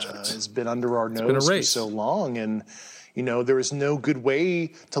their projects. It's been under our nose for so long. And, there is no good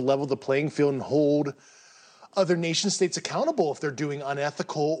way to level the playing field and hold other nation states accountable if they're doing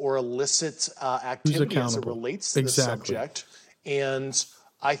unethical or illicit activity as it relates to the subject. And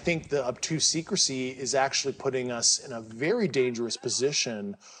I think the obtuse secrecy is actually putting us in a very dangerous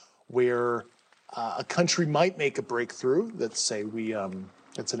position where a country might make a breakthrough. Let's say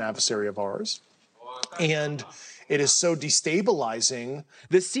it's an adversary of ours. And it is so destabilizing.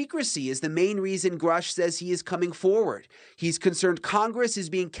 The secrecy is the main reason Grusch says he is coming forward. He's concerned Congress is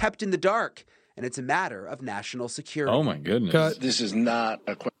being kept in the dark, and it's a matter of national security. Oh, my goodness. This is not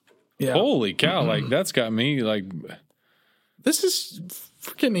a question. Holy cow. Like, that's got me, like... This is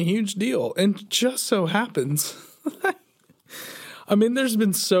freaking a huge deal. And just so happens... I mean, there's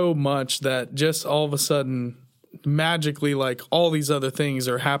been so much that just all of a sudden, magically, like, all these other things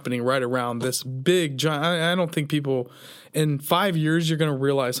are happening right around this big giant... I don't think people... In 5 years, you're going to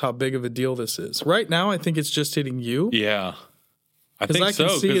realize how big of a deal this is. Right now, I think it's just hitting you. Yeah. I think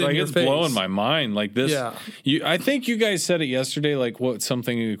so, because like it's blowing my mind. Like this, I think you guys said it yesterday. Like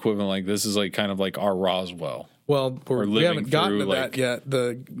something equivalent like this is like kind of like our Roswell. Well, we haven't gotten to that yet.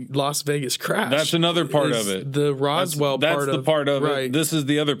 The Las Vegas crash. That's another part of it. The Roswell that's the part of it. This is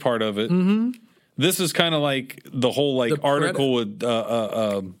the other part of it. Mm-hmm. This is kind of like the whole like article with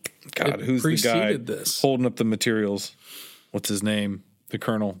God, who's the guy holding up the materials? What's his name? The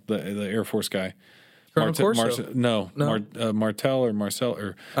colonel, the Air Force guy. Martel or Marcel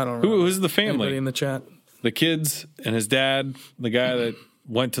or I don't know. Who's the family? Anybody in the chat? The kids and his dad, the guy that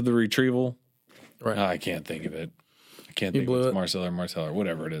went to the retrieval. Right. I can't think of it. I can't think of it. Marcel or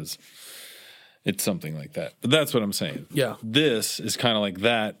whatever it is. It's something like that. But that's what I'm saying. Yeah. This is kind of like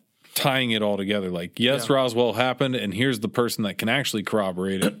that, tying it all together. Like, yes, Roswell happened, and here's the person that can actually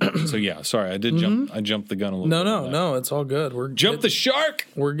corroborate it. So, yeah, sorry, I did jump. I jumped the gun a little bit. No, it's all good. Jump the shark!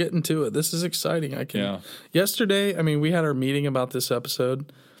 We're getting to it. This is exciting. Yesterday, I mean, we had our meeting about this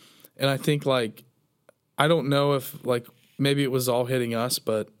episode, and I think, like, I don't know if, like, maybe it was all hitting us,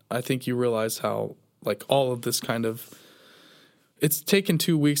 but I think you realize how, like, all of this kind of, it's taken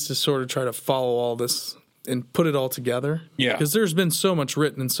 2 weeks to sort of try to follow all this and put it all together. Yeah. Because there's been so much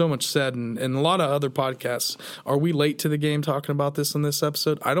written and so much said, and a lot of other podcasts. Are we late to the game talking about this in this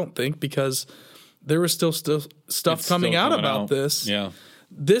episode? I don't think, because there was still stuff coming out about this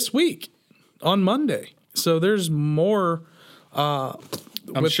this week on Monday. So there's more.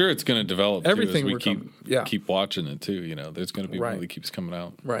 I'm sure it's going to develop everything too, as we keep watching it too. You know, there's going to be one that keeps coming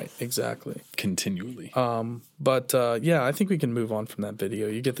out. Right, exactly. Continually. But I think we can move on from that video.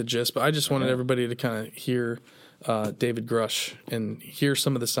 You get the gist. But I just wanted everybody to kind of hear David Grusch and hear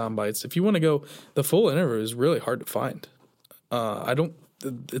some of the sound bites. If you want to go, the full interview is really hard to find.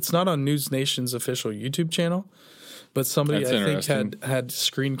 It's not on News Nation's official YouTube channel. But somebody, I think, had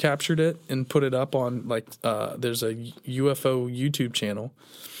screen captured it and put it up on, like, there's a UFO YouTube channel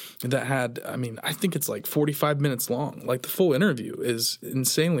that had, I mean, I think it's like 45 minutes long. Like, the full interview is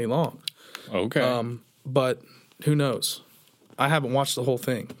insanely long. Okay. But who knows? I haven't watched the whole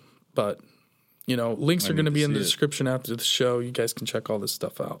thing. But, you know, links are going to be in the description after the show. You guys can check all this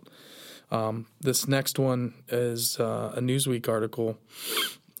stuff out. This next one is a Newsweek article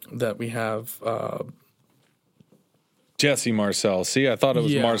that we have. Jesse Marcel. See, I thought it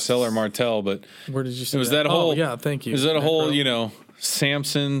was Marcel or Martel, but where did you see it was that whole? Yeah, thank you. Is that a whole? You know,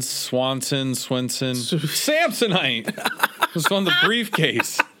 Samson, Swanson, Swinson, Samsonite. It was on the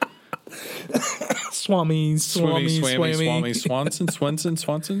briefcase. Swami, Swanson,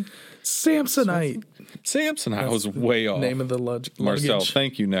 Swanson. Samsonite. Samsonite. I was way off. Name of the luggage. Marcel,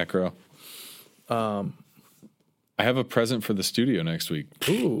 thank you, Necro. I have a present for the studio next week.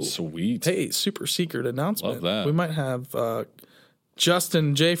 Ooh. Sweet. Hey, super secret announcement. Love that. We might have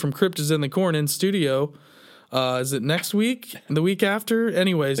Justin J from Crypt is in the Corn in studio. Is it next week? The week after?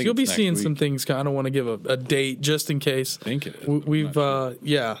 Anyways, you'll be seeing some things. I don't want to give a date just in case. I think it is. We've,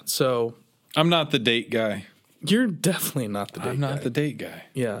 so. I'm not the date guy. You're definitely not the date guy. I'm not the date guy.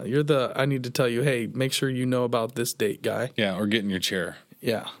 Yeah, you're I need to tell you, hey, make sure you know about this date guy. Yeah, or get in your chair.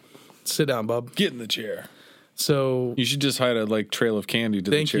 Yeah. Sit down, bub. Get in the chair. So you should just hide a trail of candy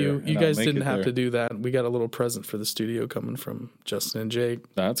to the chair. Thank you. You guys didn't have to do that. We got a little present for the studio coming from Justin and Jake.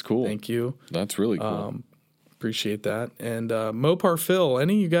 That's cool. Thank you. That's really cool. Appreciate that. And Mopar Phil,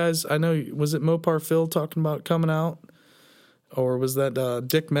 any of you guys, I know, was it Mopar Phil talking about coming out? Or was that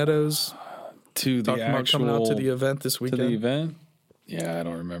Dick Meadows to the about coming out to the event this weekend? To the event? Yeah, I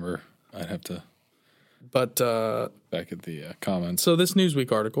don't remember. I'd have to back at the comments. So this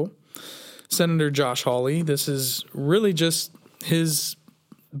Newsweek article, Senator Josh Hawley, this is really just his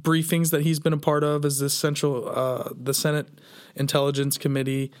briefings that he's been a part of as this the Senate Intelligence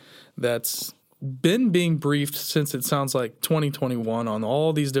Committee that's been being briefed since it sounds like 2021 on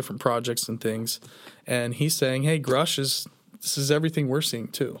all these different projects and things. And he's saying, hey, Grusch, this is everything we're seeing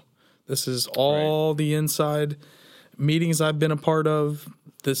too. This is all the inside meetings I've been a part of.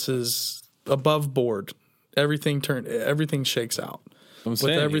 This is above board. Everything shakes out. I'm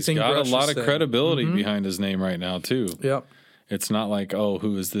saying he's got a lot of credibility behind his name right now too. Yep. It's not like, oh,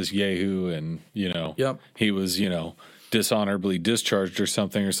 who is this Yahoo? And, yep. He was, dishonorably discharged or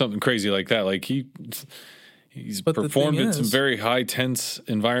something crazy like that. Like he's performed in some very high tense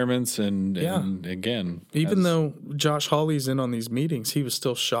environments and again, even though Josh Hawley's in on these meetings, he was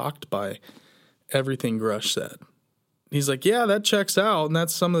still shocked by everything Grusch said. He's like, yeah, that checks out and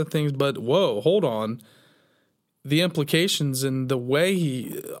that's some of the things, but whoa, hold on. The implications and the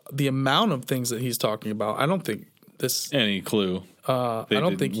way the amount of things that he's talking about, I don't think any clue. I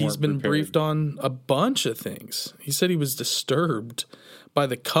don't think he's been briefed on a bunch of things. He said he was disturbed by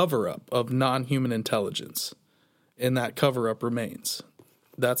the cover-up of non-human intelligence, and that cover-up remains.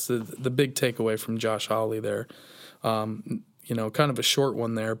 That's the big takeaway from Josh Hawley there. Kind of a short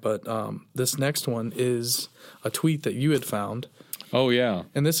one there, but this next one is a tweet that you had found. Oh, yeah.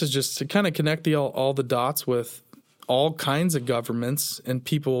 And this is just to kind of connect all the dots with all kinds of governments and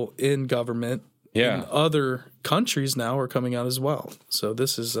people in government. Yeah. And other countries now are coming out as well. So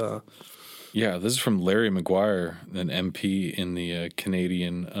this is this is from Larry McGuire, an MP in the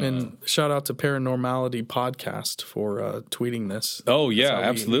Canadian. And shout out to Paranormality Podcast for tweeting this. Oh yeah,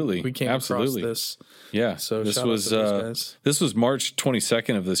 absolutely. We came across this. Yeah. So this was March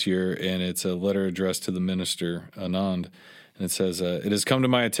 22nd of this year, and it's a letter addressed to the minister Anand. And it says, it has come to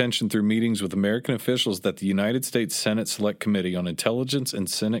my attention through meetings with American officials that the United States Senate Select Committee on Intelligence and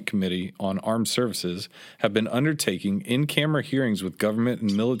Senate Committee on Armed Services have been undertaking in-camera hearings with government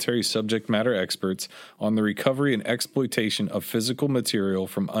and military subject matter experts on the recovery and exploitation of physical material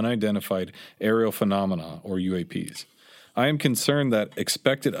from unidentified aerial phenomena, or UAPs. I am concerned that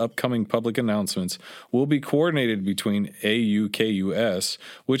expected upcoming public announcements will be coordinated between AUKUS,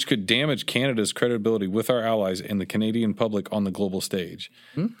 which could damage Canada's credibility with our allies and the Canadian public on the global stage.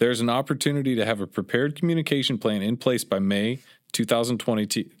 There's an opportunity to have a prepared communication plan in place by May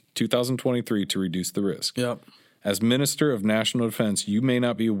 2023 to reduce the risk. Yep. As Minister of National Defense, you may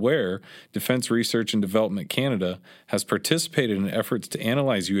not be aware Defense Research and Development Canada has participated in efforts to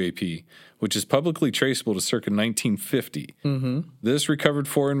analyze UAP, which is publicly traceable to circa 1950. This recovered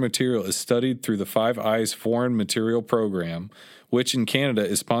foreign material is studied through the Five Eyes Foreign Material Program, which in Canada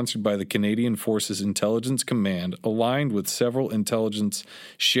is sponsored by the Canadian Forces Intelligence Command, aligned with several intelligence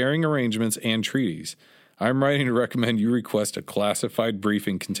sharing arrangements and treaties. I'm writing to recommend you request a classified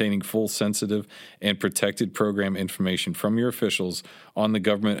briefing containing full sensitive and protected program information from your officials on the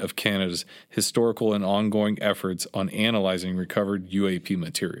Government of Canada's historical and ongoing efforts on analyzing recovered UAP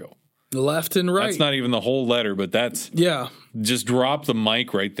material. Left and right. That's not even the whole letter, but that's just drop the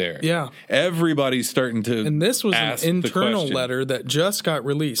mic right there. Yeah. Everybody's starting to And this was an internal letter that just got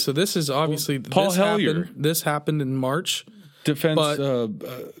released. So this is obviously Paul Hellyer. This happened in March. Defense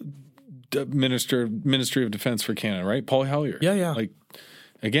Ministry of Defense for Canada, right? Paul Hellyer. Yeah.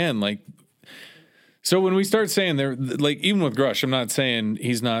 So when we start saying there, even with Grusch, I'm not saying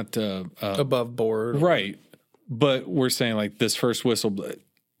he's not above board, right? But we're saying this first whistle,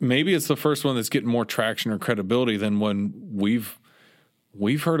 maybe it's the first one that's getting more traction or credibility than when we've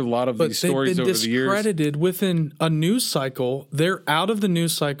We've heard a lot of these stories over the years. They've been discredited within a news cycle. They're out of the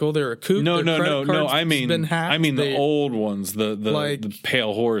news cycle. They're a kook. No. I mean the old ones, the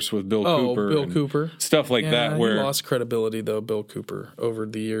pale horse with Bill Cooper. Bill Cooper. Stuff like that. Where he lost credibility, though, Bill Cooper, over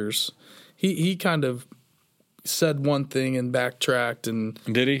the years. He kind of said one thing and backtracked, and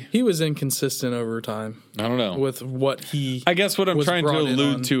did he? He was inconsistent over time. I don't know with what he. I guess what I'm trying to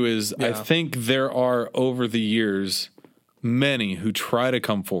allude to is I think there are over the years many who try to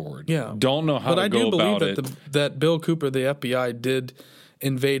come forward. Yeah, don't know how to go about it. But I do believe that Bill Cooper, the FBI, did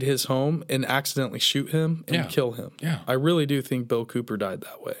invade his home and accidentally shoot him and kill him. Yeah, I really do think Bill Cooper died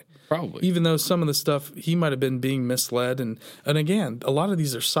that way. Probably, even though some of the stuff he might have been being misled, and again, a lot of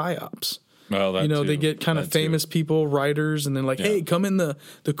these are psyops. Well, they get kind of famous people, writers, and then hey, come in the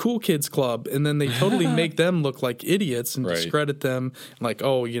cool kids club, and then they totally make them look like idiots and discredit them.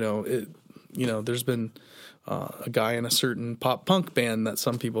 There's been a guy in a certain pop punk band that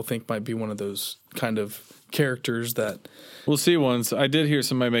some people think might be one of those kind of characters that. We'll see once. I did hear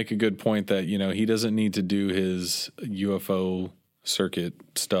somebody make a good point that, he doesn't need to do his UFO circuit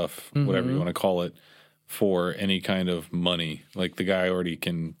stuff, whatever you want to call it, for any kind of money. Like the guy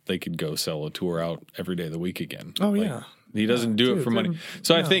they could go sell a tour out every day of the week again. Oh, yeah. He doesn't do it for money.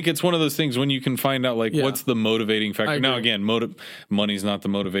 So I think it's one of those things when you can find out what's the motivating factor. Now again, money's not the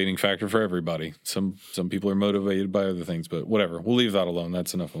motivating factor for everybody. Some people are motivated by other things, but whatever. We'll leave that alone.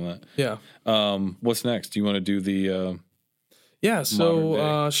 That's enough on that. Yeah. What's next? Do you want to do the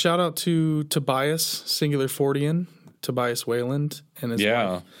so shout out to Tobias, singular Fortean, Tobias Wayland and his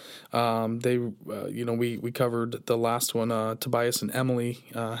wife. We covered the last one. Tobias and Emily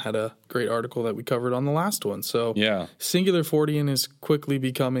had a great article that we covered on the last one. So Singular Fortean is quickly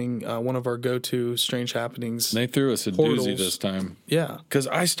becoming one of our go-to strange happenings. They threw us a doozy this time. Yeah, because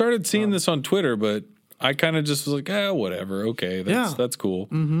I started seeing this on Twitter, but I kind of just was like, whatever, okay, that's cool.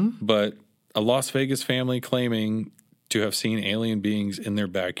 Mm-hmm. But a Las Vegas family claiming to have seen alien beings in their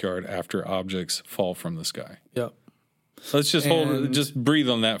backyard after objects fall from the sky. Yep. Let's just just breathe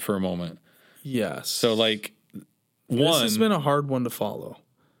on that for a moment. Yes. So this has been a hard one to follow.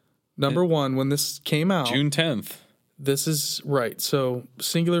 Number one, when this came out, June 10th. This is right. So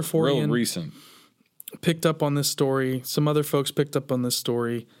Singular Fortean, real recent, picked up on this story. Some other folks picked up on this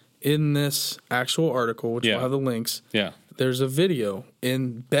story in this actual article, which will have the links. Yeah. There's a video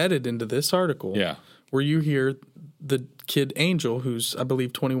embedded into this article. Yeah. Where you hear the kid Angel, who's I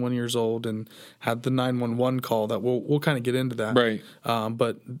believe 21 years old, and had the 911 call. That we'll kind of get into that, right?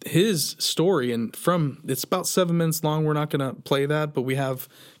 But his story, and it's about 7 minutes long. We're not going to play that, but we have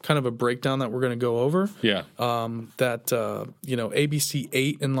kind of a breakdown that we're going to go over. Yeah. ABC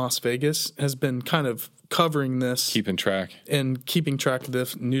 8 in Las Vegas has been kind of covering this, keeping track of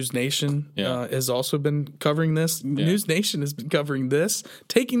this. News Nation has also been covering this. Yeah. News Nation has been covering this,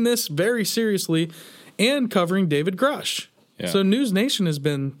 taking this very seriously. And covering David Grusch. Yeah. So News Nation has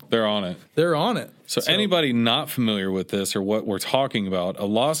been... They're on it. So anybody not familiar with this or what we're talking about, a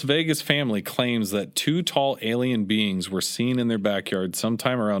Las Vegas family claims that 2 tall alien beings were seen in their backyard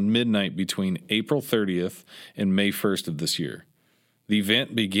sometime around midnight between April 30th and May 1st of this year. The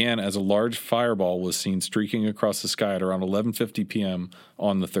event began as a large fireball was seen streaking across the sky at around 11:50 p.m.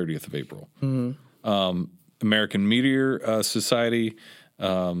 on the 30th of April. Mm-hmm. American Meteor Society...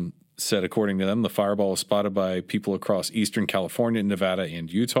 said, according to them, the fireball was spotted by people across eastern California, Nevada,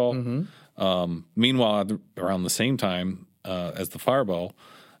 and Utah. Mm-hmm. Meanwhile, around the same time as the fireball,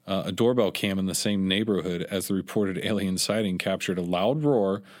 a doorbell cam in the same neighborhood as the reported alien sighting captured a loud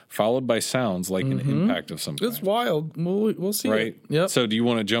roar followed by sounds like an impact of some kind. It's wild. We'll see. Right? Yep. So do you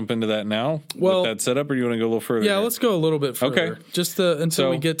want to jump into that now with that setup, or do you want to go a little further? Yeah, let's go a little bit further. Okay. Just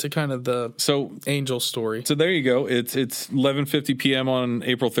until we get to kind of the Angel story. So there you go. It's 11:50 p.m. on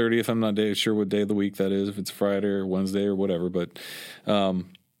April 30th. I'm not sure what day of the week that is, if it's Friday or Wednesday or whatever. But,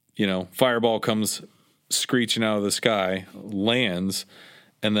 fireball comes screeching out of the sky, lands,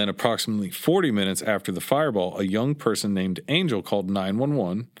 and then approximately 40 minutes after the fireball, a young person named Angel called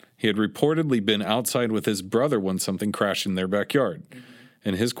 911. He had reportedly been outside with his brother when something crashed in their backyard.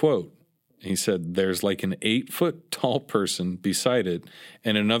 And his quote, he said, "There's like an 8-foot tall person beside it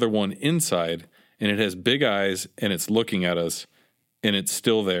and another one inside, and it has big eyes, and it's looking at us, and it's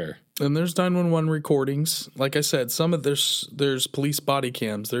still there." And there's 911 recordings. Like I said, there's police body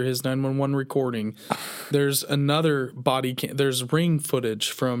cams. There is 911 recording. There's another body cam. There's ring footage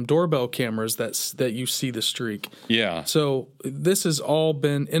from doorbell cameras that you see the streak. Yeah. So this has all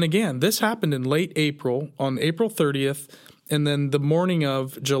been, and again, this happened in late April, on April 30th, and then the morning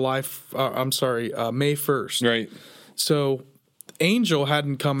of May 1st. Right. So Angel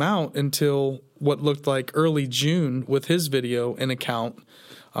hadn't come out until what looked like early June with his video and account,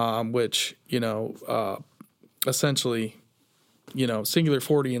 which, essentially, Singular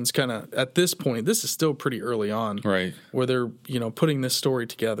Fortean's kind of, at this point, this is still pretty early on. Right. Where they're, putting this story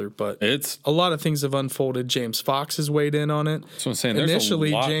together. But it's a lot of things have unfolded. James Fox has weighed in on it. That's what I'm saying.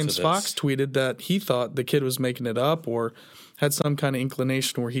 Initially, James Fox tweeted that he thought the kid was making it up or had some kind of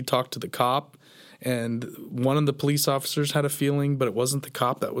inclination where he talked to the cop. And one of the police officers had a feeling, but it wasn't the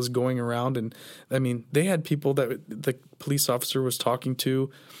cop that was going around. And, I mean, they had people that the police officer was talking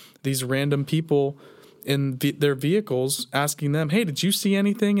to, these random people in their vehicles, asking them, hey, did you see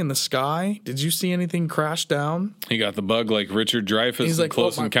anything in the sky? Did you see anything crash down? He got the bug like Richard Dreyfuss in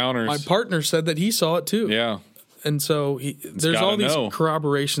Close Encounters. My partner said that he saw it too. Yeah. And so there's all these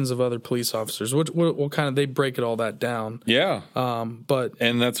corroborations of other police officers. What kind of, they break it all that down. Yeah.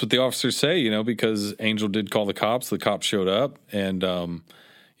 And that's what the officers say, because Angel did call the cops showed up, and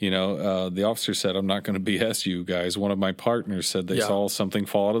the officer said, I'm not going to BS you guys. One of my partners said they saw something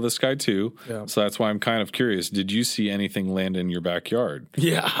fall out of the sky too. Yeah. So that's why I'm kind of curious. Did you see anything land in your backyard?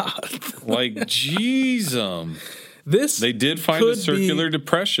 Yeah. Like, jeez. They did find a circular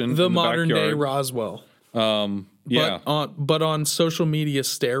depression the in the modern backyard. day Roswell. Yeah. But on social media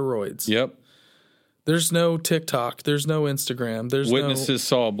steroids. Yep. There's no TikTok. There's no Instagram. Witnesses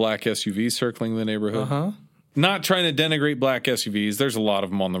saw a black SUV circling the neighborhood. Uh-huh. Not trying to denigrate black SUVs. There's a lot of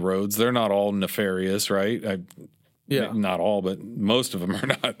them on the roads. They're not all nefarious, right? Not all, but most of them are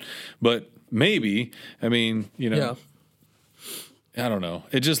not. But maybe. I mean, I don't know.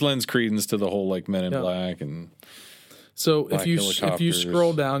 It just lends credence to the whole Men in Black and. So if you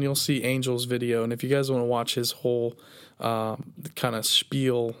scroll down, you'll see Angel's video, and if you guys want to watch his whole kind of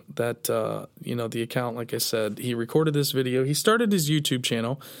spiel that the account, like I said, he recorded this video. He started his YouTube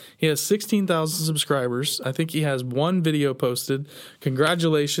channel. He has 16,000 subscribers. I think he has one video posted.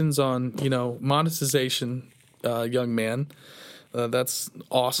 Congratulations on monetization, young man. That's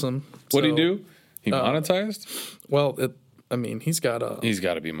awesome. What did he do? He monetized? Well, he's got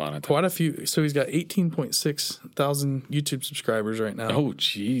to be monetized. Quite a few. So he's got 18.6 thousand YouTube subscribers right now. Oh,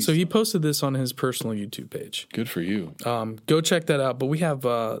 geez. So he posted this on his personal YouTube page. Good for you. Go check that out. But we have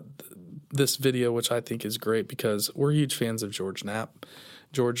this video, which I think is great because we're huge fans of George Knapp.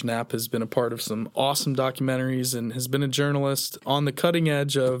 George Knapp has been a part of some awesome documentaries and has been a journalist on the cutting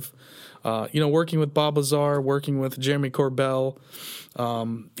edge of, working with Bob Lazar, working with Jeremy Corbell.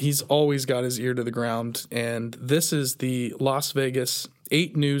 He's always got his ear to the ground. And this is the Las Vegas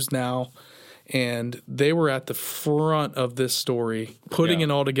 8 News Now. And they were at the front of this story, putting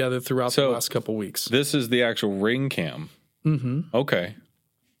it all together throughout the last couple weeks. This is the actual ring cam. Mm-hmm. Okay.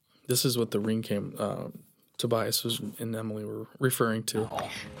 This is what the ring cam Tobias and Emily were referring to.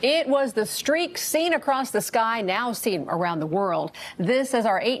 It was the streak seen across the sky, now seen around the world. This, as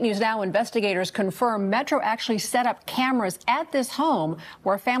our 8 News Now investigators confirm, Metro actually set up cameras at this home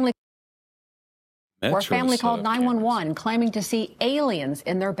where family called 911 claiming to see aliens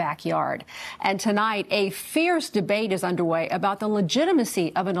in their backyard. And tonight, a fierce debate is underway about the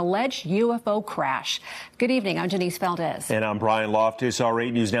legitimacy of an alleged UFO crash. Good evening. I'm Janice Valdez. And I'm Brian Loftus. Our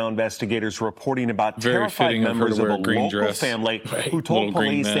 8 News Now investigators reporting about terrified members of a local family who told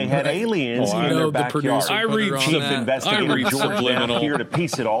police they had aliens in their backyard. I read subliminal. Here to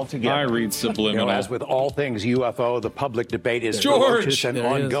piece it all together. I read subliminal. As with all things UFO, the public debate is ferocious and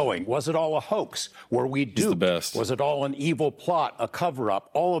ongoing. Was it all a hoax? Were we duped? Was it all an evil plot, a cover-up,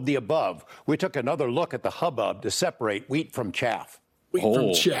 all of the above? We took another look at the hubbub to separate wheat from chaff.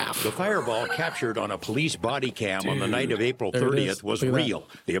 From chaff. The fireball captured on a police body cam on the night of April 30th was real.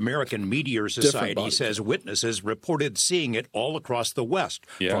 The American Meteor Society says witnesses reported seeing it all across the West,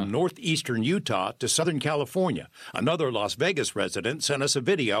 from northeastern Utah to Southern California. Another Las Vegas resident sent us a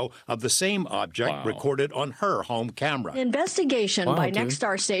video of the same object recorded on her home camera. Investigation by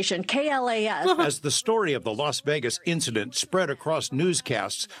Nexstar station KLAS. As the story of the Las Vegas incident spread across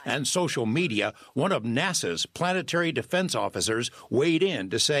newscasts and social media, one of NASA's planetary defense officers weighed in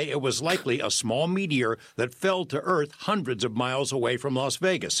to say it was likely a small meteor that fell to Earth hundreds of miles away from Las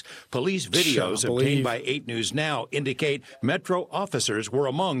Vegas. Police videos obtained by 8 News Now indicate Metro officers were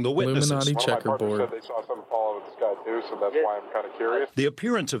among the witnesses. Illuminati checkerboard. My partner said they saw something fall out of the sky too, so that's why I'm kind of curious. The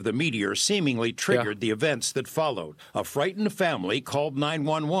appearance of the meteor seemingly triggered the events that followed. A frightened family called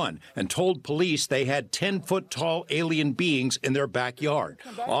 911 and told police they had 10-foot-tall alien beings in their backyard.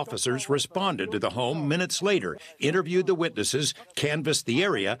 Officers responded to the home minutes later, interviewed the witnesses, canvassed the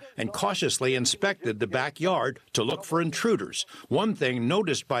area, and cautiously inspected the backyard to look for intruders. One thing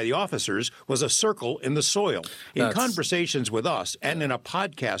noticed by the officers was a circle in the soil. In conversations with us and in a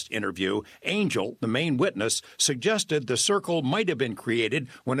podcast interview, Angel, the main witness, suggested suggested the circle might have been created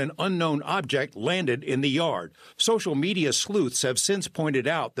when an unknown object landed in the yard. Social media sleuths have since pointed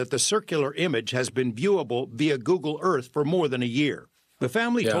out that the circular image has been viewable via Google Earth for more than a year. The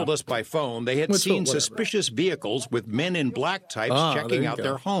family told us by phone they had seen suspicious vehicles with men in black types checking out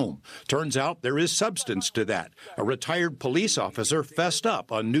their home. Turns out there is substance to that. A retired police officer fessed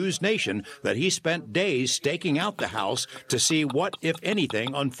up on News Nation that he spent days staking out the house to see what, if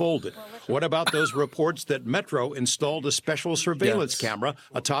anything, unfolded. What about those reports that Metro installed a special surveillance camera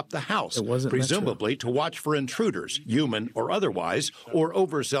atop the house, presumably to watch for intruders, human or otherwise, or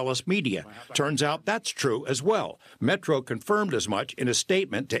overzealous media? Turns out that's true as well. Metro confirmed as much in a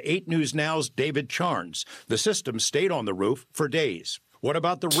statement to 8 News Now's David Charnes. The system stayed on the roof for days. What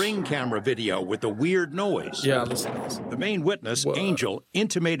about the Ring camera video with the weird noise? Yeah, listen to this. The main witness, Angel,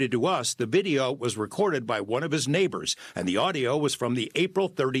 intimated to us the video was recorded by one of his neighbors, and the audio was from the April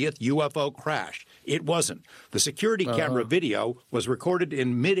 30th UFO crash. It wasn't. The security camera video was recorded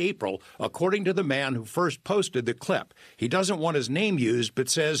in mid-April, according to the man who first posted the clip. He doesn't want his name used, but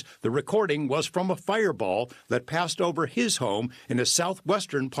says the recording was from a fireball that passed over his home in the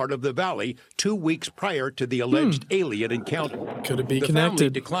southwestern part of the valley 2 weeks prior to the alleged alien encounter. Could it be The connected? family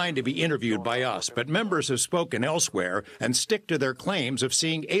declined to be interviewed by us, but members have spoken elsewhere and stick to their claims of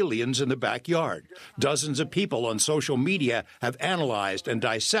seeing aliens in the backyard. Dozens of people on social media have analyzed and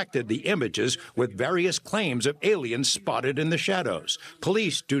dissected the images with various claims of aliens spotted in the shadows.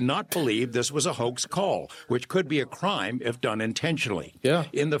 Police do not believe this was a hoax call, which could be a crime if done intentionally. Yeah.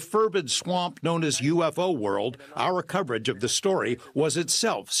 In the fervid swamp known as UFO world, our coverage of the story was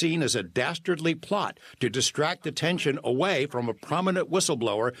itself seen as a dastardly plot to distract attention away from a prominent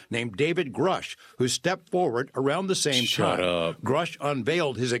whistleblower named David Grusch, who stepped forward around the same time. Grusch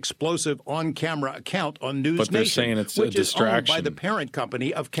unveiled his explosive on-camera account on News But they're Nation, saying it's which a is owned by distraction. the parent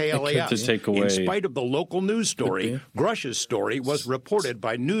company of KLAS. To take away. In spite of the local news story, Grusch's story was reported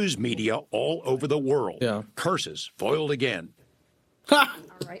by news media all over the world. Yeah. Curses foiled again. All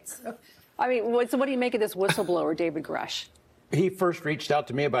right. So what do you make of this whistleblower, David Grusch? He first reached out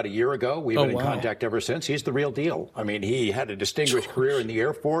to me about a year ago. We've been in contact ever since. He's the real deal. I mean, he had a distinguished career in the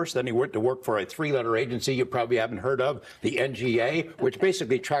Air Force. Then he went to work for a 3-letter agency you probably haven't heard of, the NGA, which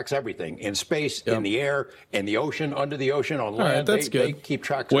basically tracks everything in space, in the air, in the ocean, under the ocean, on land. That's good. They keep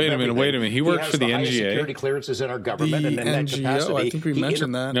track of everything. Wait a minute. He works for the NGA. Security clearances in our government. The and in NGO, that capacity, I think we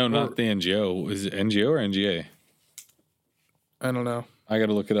mentioned that. No, not the NGO. Is it NGO or NGA? I don't know. I got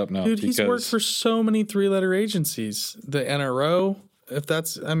to look it up now. Dude, he's worked for so many 3-letter agencies. The NRO,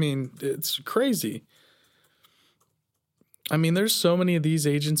 it's crazy. I mean, there's so many of these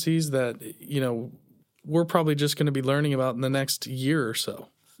agencies that, we're probably just going to be learning about in the next year or so.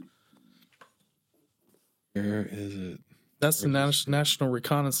 Where is it? That's the National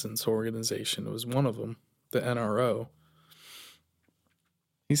Reconnaissance Organization. It was one of them, the NRO.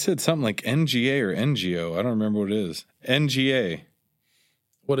 He said something like NGA or NGO. I don't remember what it is. NGA.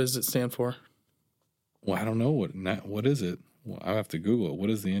 What does it stand for? Well, I don't know. What is it? Well, I have to Google it. What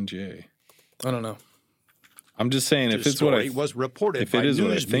is the NGA? I don't know. I'm just saying, if it's what I was reported if it is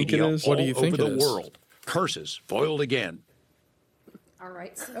what I think it is, what do you think over it the is? world. Curses foiled again. All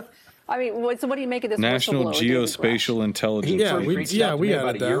right. So, what do you make of this National whistleblower, David Geospatial Grusch? Intelligence? We added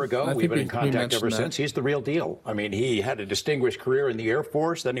about a that. year ago. I think We've been in we contact mentioned ever that. since. He's the real deal. I mean, he had a distinguished career in the Air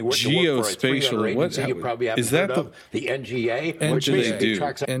Force. Then he went to work for a 3-letter agency you probably haven't heard of, the NGA, which basically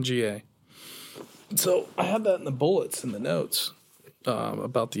tracks NGA. So I had that in the bullets in the notes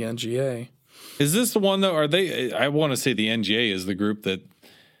about the NGA. Is this the one though? Are they? I want to say the NGA is the group that,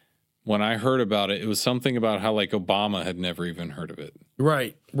 when I heard about it, it was something about how like Obama had never even heard of it.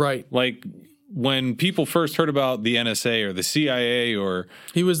 Right. Like when people first heard about the NSA or the CIA, or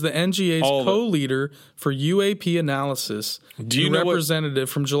he was the NGA's co-leader for UAP analysis. Do you know representative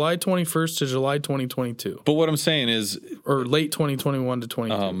from July 21st to July 2022? But what I'm saying is, or late 2021 to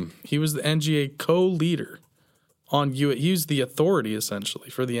 22. He was the NGA co-leader on he was the authority essentially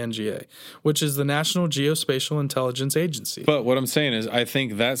for the NGA, which is the National Geospatial Intelligence Agency. But what I'm saying is, I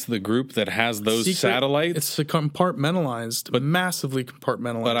think that's the group that has those satellites. It's the compartmentalized, but massively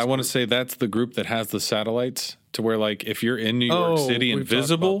compartmentalized. But I want to say that's the group that has the satellites to where, like, if you're in New York City and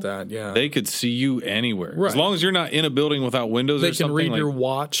visible, they could see you anywhere. Right. As long as you're not in a building without windows or something. They can read your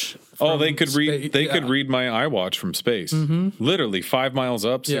watch they could read. They could read my iWatch from space. Mm-hmm. Literally 5 miles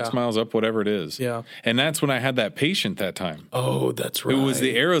up, 6 miles up, whatever it is. Yeah. And that's when I had that patient that time. Oh, that's right. It was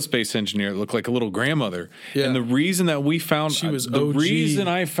the aerospace engineer. It looked like a little grandmother. Yeah. And the reason that we found reason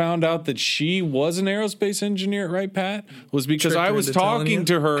I found out that she was an aerospace engineer, right, Pat, was because I was talking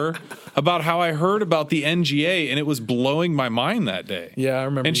to her about how I heard about the NGA, and it was blowing my mind that day. Yeah, I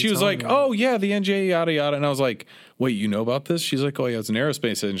remember. And she was like, "Oh yeah, the NGA, yada yada," and I was like, "Wait, you know about this?" She's like, "Oh yeah, it's an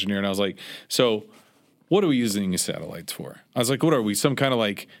aerospace engineer," and I was like, "So, what are we using these satellites for?" I was like, "What are we? Some kind of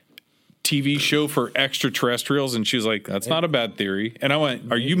like TV show for extraterrestrials?" And she was like, "That's not a bad theory." And I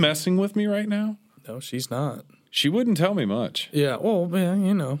went, "Are you messing with me right now?" No, she's not. She wouldn't tell me much. Yeah, well, man,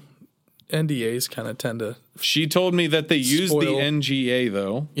 you know, NDAs kind of tend to. She told me that they used the NGA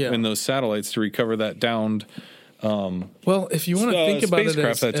though in those satellites to recover that downed. Well, if you want to think about it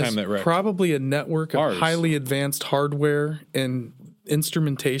as probably a network of highly advanced hardware and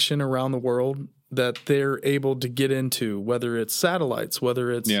instrumentation around the world that they're able to get into, whether it's satellites,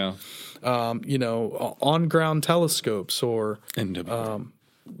 whether it's on ground telescopes or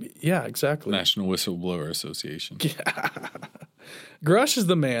yeah, exactly. National Whistleblower Association. Yeah. Grusch is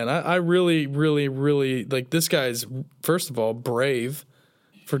the man. I really, really, really like this guy's, first of all, brave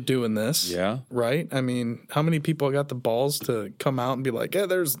for doing this. Yeah. Right? I mean, how many people got the balls to come out and be like, yeah,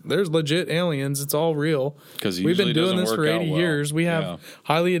 there's legit aliens. It's all real. Because we've been doing this for 80 years. We have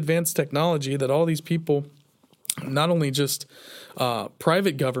highly advanced technology that all these people, not only just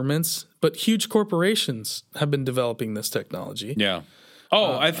private governments, but huge corporations have been developing this technology. Yeah.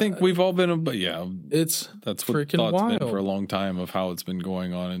 Oh, I think we've all been, but that's what freaking wild. Been for a long time of how it's been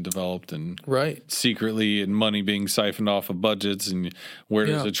going on and developed and secretly, and money being siphoned off of budgets and where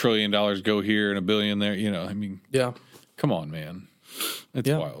does $1 trillion go here and $1 billion there? You know, I mean, come on, man, it's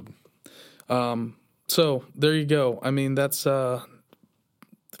wild. So there you go. I mean, that's from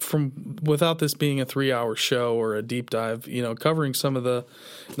without this being a 3-hour show or a deep dive, you know, covering some of the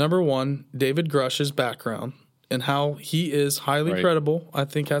number one, David Grusch's background. And how he is highly credible, I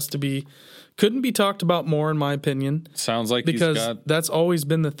think couldn't be talked about more, in my opinion. Sounds like because that's always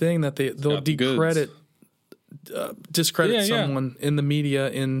been the thing that they'll discredit someone in the media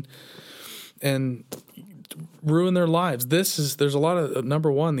and ruin their lives. There's a lot of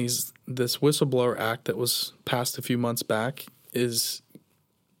number one. This whistleblower act that was passed a few months back is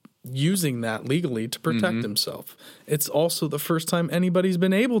using that legally to protect himself. It's also the first time anybody's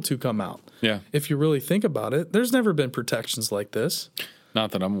been able to come out. Yeah. If you really think about it, there's never been protections like this.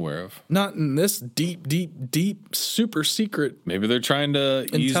 Not that I'm aware of. Not in this deep, super secret. Maybe they're trying to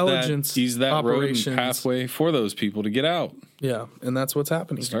ease that road and pathway for those people to get out. Yeah, and that's what's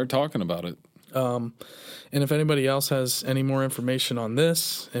happening. Start talking about it. And if anybody else has any more information on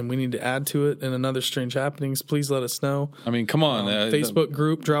this and we need to add to it in another Strange Happenings, please let us know. I mean, come on. Facebook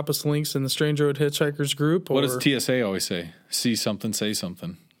group, drop us links in the Strange Road Hitchhikers group. What does TSA always say? See something, say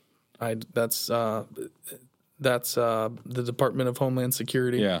something. That's the Department of Homeland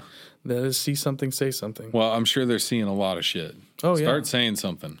Security. Yeah. That is see something, say something. Well, I'm sure they're seeing a lot of shit. Oh, yeah. Start saying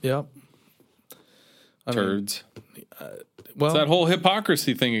something. Yep. Turds. It's that whole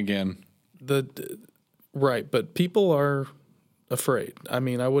hypocrisy thing again. Right, but people are afraid. I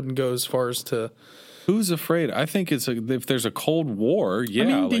mean, I wouldn't go as far as to. Who's afraid? I think if there's a Cold War, yeah.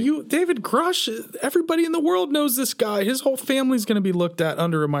 I mean, David Grusch, everybody in the world knows this guy. His whole family's going to be looked at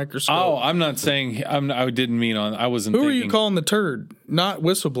under a microscope. Oh, I'm not saying, I didn't mean I wasn't Who are you calling the turd? Not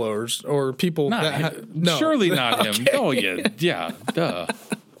whistleblowers or people no. Surely not him. Okay. Oh, yeah, duh.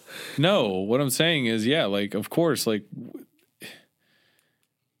 No, what I'm saying is, like, of course, like,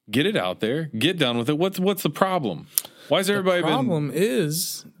 get it out there. Get done with it. What's the problem? Why has everybody been... The problem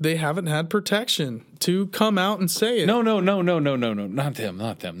is they haven't had protection to come out and say it. No. Not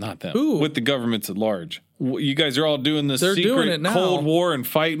them. Who? With the governments at large. You guys are all doing this secret Cold War and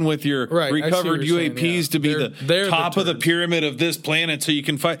fighting with your recovered UAPs to be the top of the pyramid of this planet so you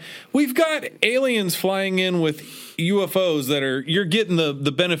can fight. We've got aliens flying in with UFOs that you're getting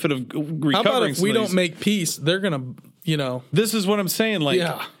the benefit of recovering. How about if we don't make peace, they're going to, This is what I'm saying. Like,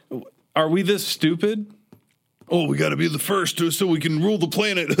 are we this stupid? Oh, we got to be the first so we can rule the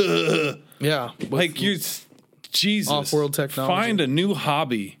planet. Yeah. Like, Jesus. Off-world technology. Find a new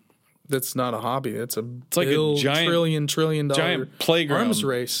hobby. That's not a hobby. It's like a giant trillion giant playground arms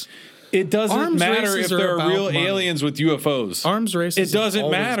race. It doesn't matter if there are real aliens with UFOs. Arms races. It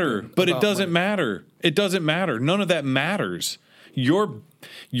doesn't matter. But it doesn't matter. It doesn't matter. None of that matters. Your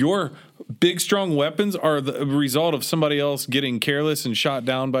big, strong weapons are the result of somebody else getting careless and shot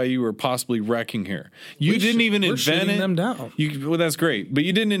down by you or possibly wrecking here. You didn't even invent it. Them down. Well, that's great, but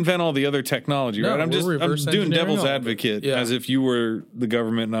you didn't invent all the other technology, right? I'm doing devil's advocate as if you were the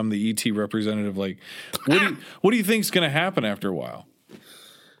government and I'm the ET representative. Like, what do you think is going to happen after a while?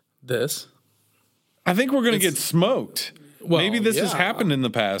 I think we're going to get smoked. Well, maybe this has happened in the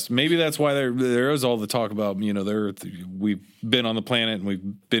past. Maybe that's why there is all the talk about, we've been on the planet and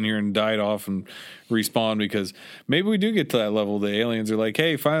we've been here and died off and respawned, because maybe we do get to that level. The aliens are like,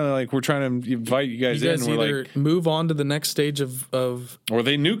 hey, finally, like, we're trying to invite you guys in. And we're either like, move on to the next stage of or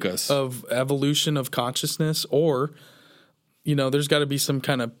they nuke us, of evolution of consciousness, or, there's got to be some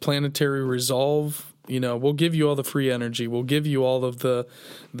kind of planetary resolve. We'll give you all the free energy. We'll give you all of the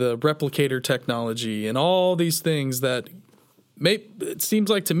replicator technology and all these things that it seems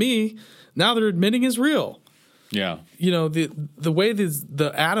like to me now they're admitting is real. Yeah. The way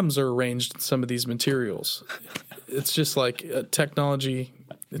the atoms are arranged in some of these materials, it's just like technology.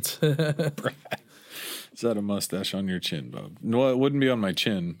 It's Is that a mustache on your chin, Bob? No, it wouldn't be on my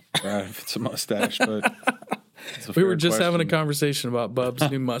chin, Brad, if it's a mustache, but we were just having a conversation about Bub's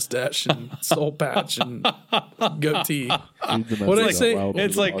new mustache and soul patch and goatee. What did I say?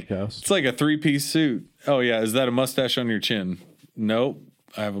 It's like a 3-piece suit. Oh yeah, is that a mustache on your chin? Nope,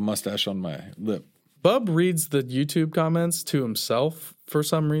 I have a mustache on my lip. Bub reads the YouTube comments to himself for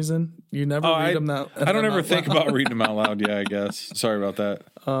some reason. You never read them out. I don't ever think about reading them out loud. Yeah, I guess. Sorry about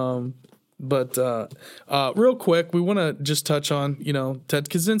that. But real quick, we want to just touch on, Ted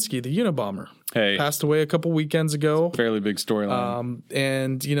Kaczynski, the Unabomber. Hey. Passed away a couple weekends ago. Fairly big storyline.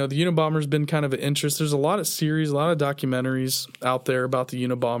 And, the Unabomber's been kind of an interest. There's a lot of series, a lot of documentaries out there about the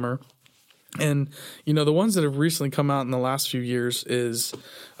Unabomber. And, the ones that have recently come out in the last few years is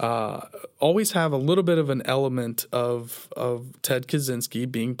always have a little bit of an element of Ted Kaczynski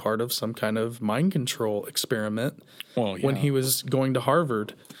being part of some kind of mind control experiment when he was going to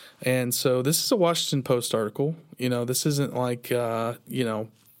Harvard. And so this is a Washington Post article. This isn't like, I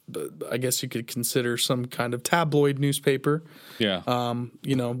guess you could consider some kind of tabloid newspaper. Yeah.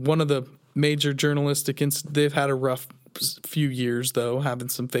 One of the major journalistic they've had a rough few years, though, having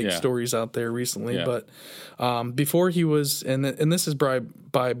some fake stories out there recently. Yeah. But before he was, and this is by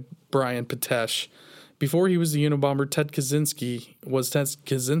Brian Patesh, before he was the Unabomber, Ted Kaczynski,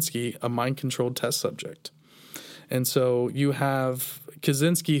 a mind-controlled test subject. And so you have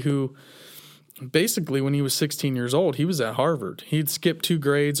Kaczynski, who basically when he was 16 years old, he was at Harvard. He'd skipped 2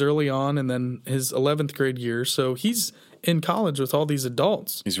 grades early on and then his 11th grade year. So he's in college with all these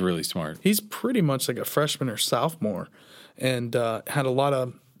adults. He's really smart. He's pretty much like a freshman or sophomore and had a lot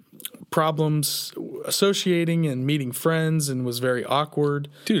of problems associating and meeting friends and was very awkward.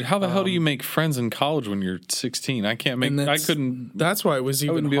 Dude, how the hell do you make friends in college when you're 16? I couldn't. That's why it was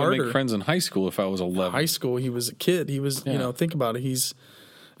even harder. I wouldn't be able to make friends in high school if I was 11. High school, he was a kid. He was, think about it.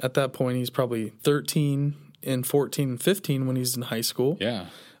 At that point, he's probably 13 and 14 and 15 when he's in high school. Yeah.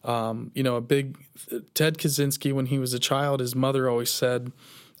 A big Ted Kaczynski, when he was a child, his mother always said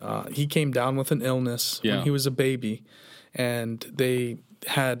he came down with an illness when he was a baby. And they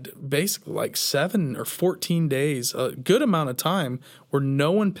had basically like 7 or 14 days, a good amount of time, where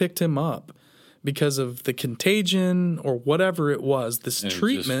no one picked him up because of the contagion or whatever it was. This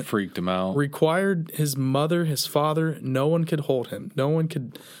treatment just freaked him out. Required his mother, his father. No one could hold him. No one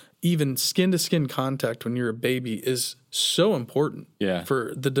could. Even skin-to-skin contact when you're a baby is so important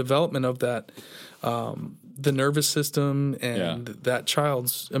for the development of that, the nervous system and that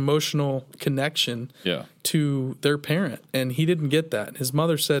child's emotional connection to their parent. And he didn't get that. His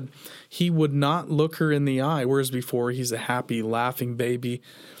mother said he would not look her in the eye, whereas before he's a happy, laughing baby.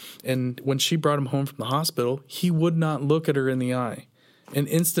 And when she brought him home from the hospital, he would not look at her in the eye. And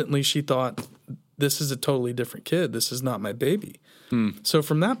instantly she thought, this is a totally different kid. This is not my baby. So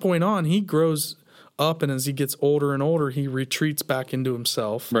from that point on, he grows up, and as he gets older and older, he retreats back into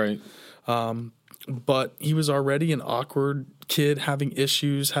himself. Right. But he was already an awkward kid, having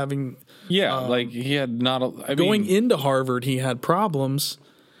issues, having like he had not. Going into Harvard, he had problems.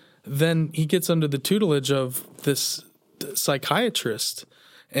 Then he gets under the tutelage of this psychiatrist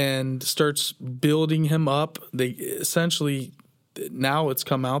and starts building him up. They essentially. Now it's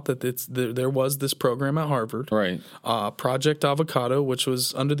come out that there was this program at Harvard, right? Project Avocado, which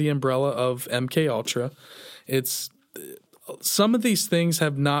was under the umbrella of MK Ultra. It's some of these things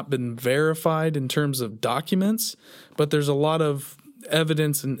have not been verified in terms of documents, but there's a lot of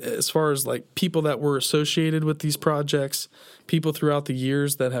evidence, and as far as like people that were associated with these projects, people throughout the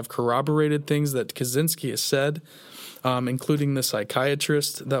years that have corroborated things that Kaczynski has said, including the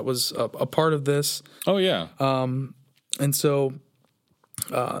psychiatrist that was a part of this. Oh yeah. And so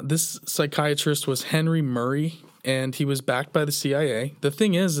This psychiatrist was Henry Murray, and he was backed by the CIA. The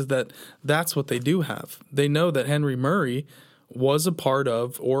thing is that that's what they do have. They know that Henry Murray was a part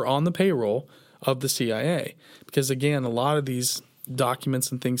of or on the payroll of the CIA. Because, again, a lot of these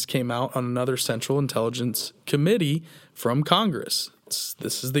documents and things came out on another Central Intelligence Committee from Congress.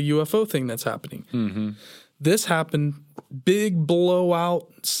 This is the UFO thing that's happening. Mm-hmm. This happened, big blowout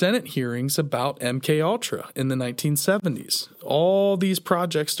Senate hearings about MKUltra in the 1970s. All these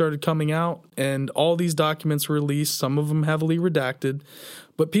projects started coming out, and all these documents were released, some of them heavily redacted.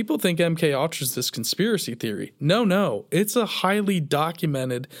 But people think MKUltra is this conspiracy theory. No. It's a highly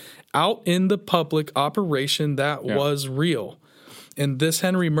documented, out in the public operation that was real. And this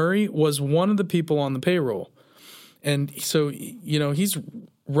Henry Murray was one of the people on the payroll. And so, he's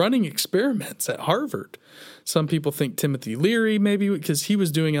running experiments at Harvard. Some people think Timothy Leary, maybe because he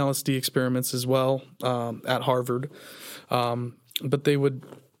was doing LSD experiments as well at Harvard. But they would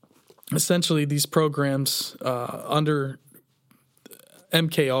essentially, these programs under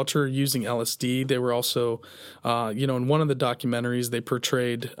MKUltra using LSD. They were also, in one of the documentaries, they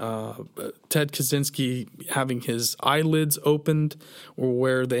portrayed Ted Kaczynski having his eyelids opened, or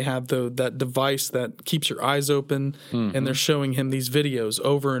where they have that device that keeps your eyes open, and they're showing him these videos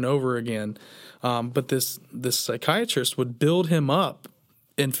over and over again. But this psychiatrist would build him up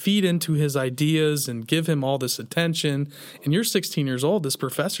and feed into his ideas and give him all this attention. And you're 16 years old. This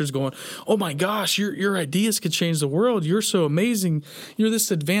professor's going, "Oh my gosh, your ideas could change the world. You're so amazing. You're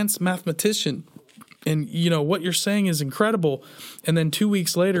this advanced mathematician. And what you're saying is incredible." And then 2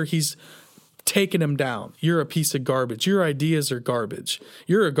 weeks later, he's taking him down. "You're a piece of garbage. Your ideas are garbage.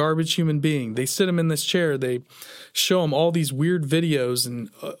 You're a garbage human being." They sit him in this chair. They show him all these weird videos and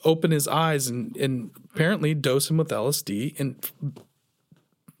open his eyes and apparently dose him with LSD and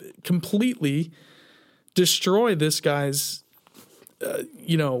completely destroy this guy's,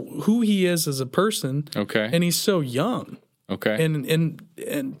 who he is as a person. Okay. And he's so young. Okay.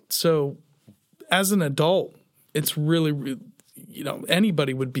 And so as an adult, it's really,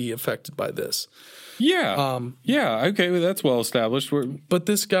 anybody would be affected by this. Yeah. Okay. Well, that's well established. But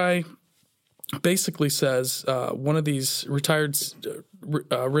this guy basically says one of these retired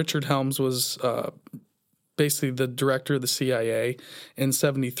Richard Helms was basically the director of the CIA in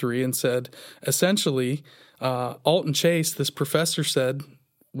 1973, and said, essentially, Alton Chase, this professor, said,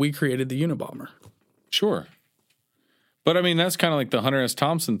 "We created the Unabomber." Sure. But I mean, that's kind of like the Hunter S.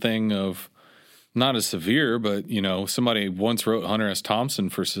 Thompson thing of, not as severe, but somebody once wrote Hunter S. Thompson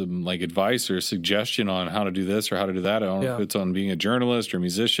for some advice or a suggestion on how to do this or how to do that. I don't know if it's on being a journalist or a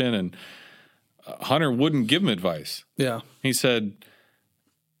musician, and Hunter wouldn't give him advice. Yeah. He said,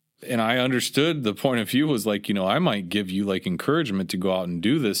 and I understood the point of view was I might give you encouragement to go out and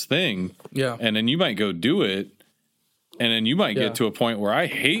do this thing. Yeah. And then you might go do it. And then you might get to a point where I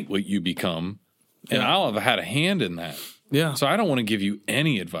hate what you become, and I'll have had a hand in that. Yeah. So I don't want to give you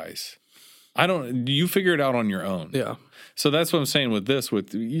any advice. You figure it out on your own. Yeah. So that's what I'm saying with this,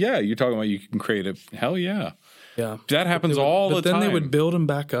 you're talking about you can create a, hell yeah. Yeah. That happens all the time. But then they would build him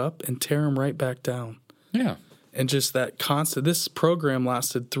back up and tear him right back down. Yeah. And just that constant, this program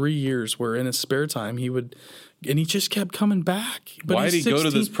lasted 3 years where in his spare time he just kept coming back. But why did he go to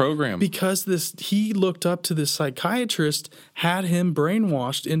this program? Because he looked up to this psychiatrist, had him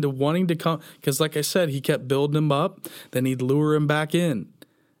brainwashed into wanting to come. Because like I said, he kept building him up. Then he'd lure him back in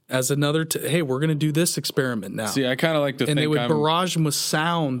as another, hey, we're going to do this experiment now. See, I kind of like to think they would barrage him with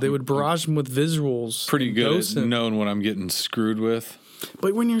sound. They would barrage him with visuals. Pretty good at knowing what I'm getting screwed with.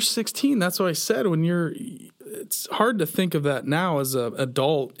 But when you're 16, that's what I said. It's hard to think of that now as an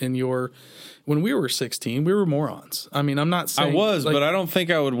adult when we were 16, we were morons. I mean, I'm not saying. I was, but I don't think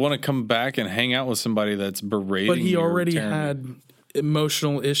I would want to come back and hang out with somebody that's berating. But he already had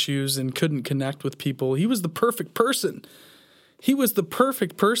emotional issues and couldn't connect with people. He was the perfect person. He was the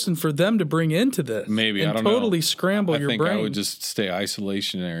perfect person for them to bring into this. Maybe, I don't totally know. Scramble your brain. I think I would just stay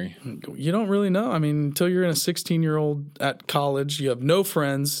isolationary. You don't really know. I mean, until you're in a 16-year-old at college, you have no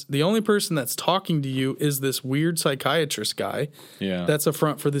friends. The only person that's talking to you is this weird psychiatrist guy. Yeah. That's a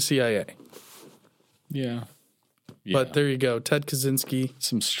front for the CIA. Yeah. But there you go. Ted Kaczynski.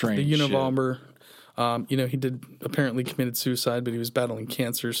 Some strange the Unabomber. He did apparently committed suicide, but he was battling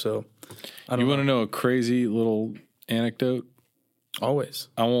cancer, so I don't know. You want to know a crazy little anecdote? Always.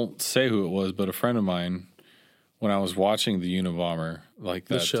 I won't say who it was, but a friend of mine, when I was watching the Unabomber, like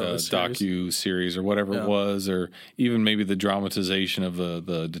that docu-series or whatever it was, or even maybe the dramatization of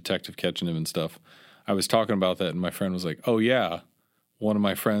the detective catching him and stuff, I was talking about that, and my friend was like, "Oh, yeah, one of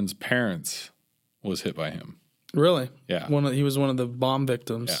my friend's parents was hit by him." Really? Yeah. He was one of the bomb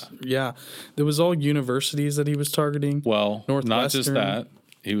victims. Yeah. There was all universities that he was targeting. Well, not just that.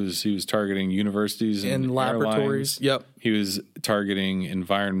 He was targeting universities and laboratories. Airlines. Yep. He was targeting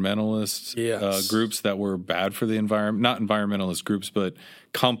environmentalist groups that were bad for the environment. Not environmentalist groups, but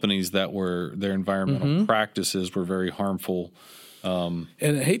companies that were their environmental practices were very harmful. And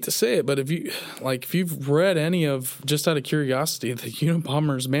I hate to say it, but if you've read any of, just out of curiosity, the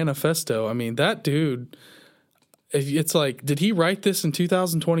Unabomber's manifesto, I mean, that dude, it's like, did he write this in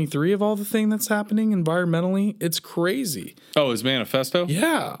 2023 of all the thing that's happening environmentally? It's crazy. Oh, his manifesto?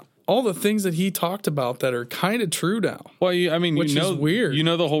 Yeah. All the things that he talked about that are kind of true now. Well, I mean, which is weird. You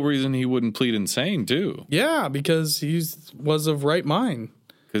know the whole reason he wouldn't plead insane, too. Yeah, because he was of right mind.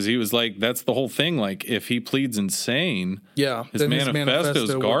 Because he was like, that's the whole thing. Like, if he pleads insane, his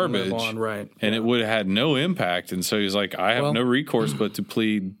manifesto's garbage, right? And it would have had no impact. And so he's like, I have no recourse but to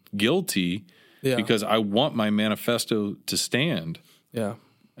plead guilty because I want my manifesto to stand. Yeah.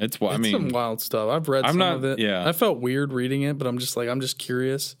 It's some wild stuff. I've read some of it. Yeah. I felt weird reading it, but I'm just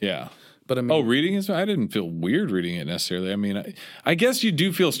curious. Yeah. But I mean, reading it? I didn't feel weird reading it necessarily. I mean, I guess you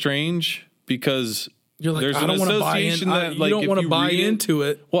do feel strange because you're like, there's I an don't want to buy association in. that, You don't want to buy into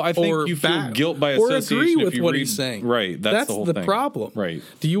it. Well, I think you feel guilt by association. Or agree with if you what read, he's saying. Right. That's the whole thing. problem. Right.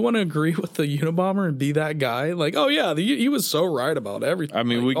 Do you want to agree with the Unabomber and be that guy? Like, oh yeah, he was so right about everything. I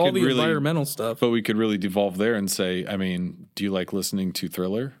mean, like, all the environmental stuff. But we could really devolve there and say, I mean, do you like listening to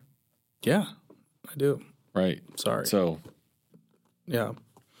Thriller? Yeah, I do. Right. Sorry. So, yeah.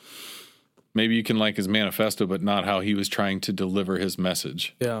 Maybe you can like his manifesto, but not how he was trying to deliver his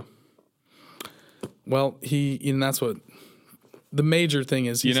message. Yeah. Well, and that's what the major thing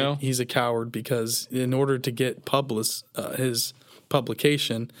is. He's a coward because in order to get his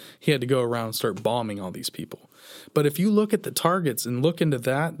publication, he had to go around and start bombing all these people. But if you look at the targets and look into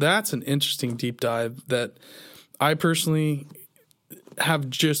that, that's an interesting deep dive that I personally have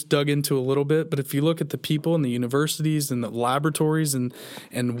just dug into a little bit. But if you look at the people in the universities and the laboratories and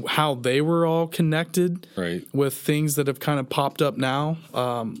how they were all connected with things that have kind of popped up now,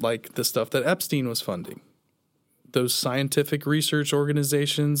 like the stuff that Epstein was funding, those scientific research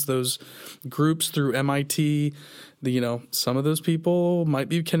organizations, those groups through MIT, some of those people might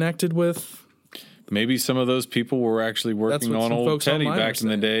be connected with. Maybe some of those people were actually working on old Teddy back in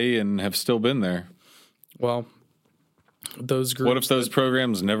the day and have still been there. Well, those groups. What if those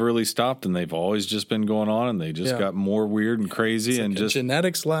programs never really stopped and they've always just been going on and they just got more weird and crazy and just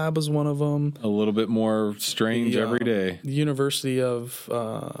genetics lab is one of them. A little bit more strange every day. The University of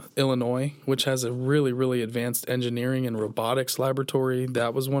Illinois, which has a really, really advanced engineering and robotics laboratory,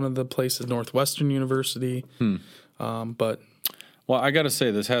 that was one of the places. Northwestern University, but I got to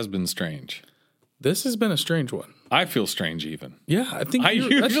say this has been strange. This has been a strange one. I feel strange even. Yeah, I think I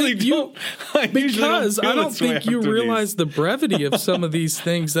usually don't. Because I don't think you realize the brevity of some of these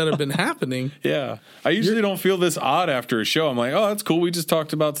things that have been happening. Yeah. I usually don't feel this odd after a show. I'm like, oh, that's cool. We just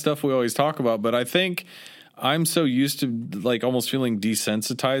talked about stuff we always talk about. But I think I'm so used to like almost feeling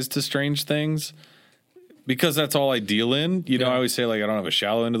desensitized to strange things because that's all I deal in. I always say like I don't have a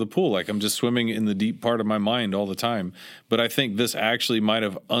shallow end of the pool. Like I'm just swimming in the deep part of my mind all the time. But I think this actually might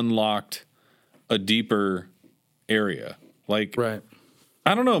have unlocked a deeper area. Like,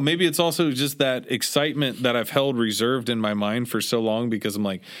 I don't know. Maybe it's also just that excitement that I've held reserved in my mind for so long because I'm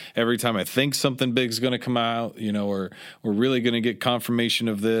like, every time I think something big's going to come out, or we're really going to get confirmation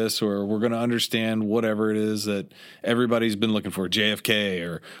of this, or we're going to understand whatever it is that everybody's been looking for, JFK,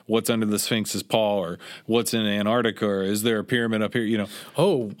 or what's under the Sphinx's paw, or what's in Antarctica, or is there a pyramid up here?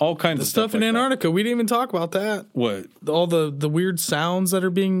 All kinds of stuff in Antarctica. We didn't even talk about that. What? All the weird sounds that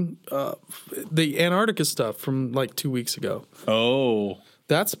are being the Antarctica stuff from like 2 weeks ago. Oh.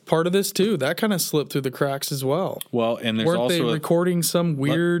 That's part of this too. That kind of slipped through the cracks as well. Well, and there's weren't they recording some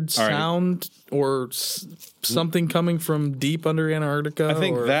weird sound or something coming from deep under Antarctica? I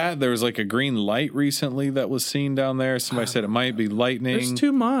think that there was like a green light recently that was seen down there. Somebody said it might be lightning. There's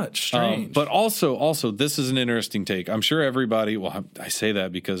too much. Strange. But also, this is an interesting take. I'm sure everybody. Well, I say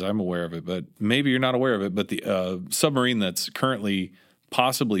that because I'm aware of it, but maybe you're not aware of it. But the submarine that's currently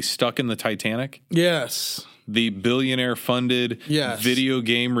possibly stuck in the Titanic. Yes. The billionaire-funded video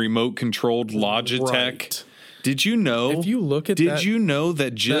game remote-controlled Logitech. Right. Did you know? If you look at you know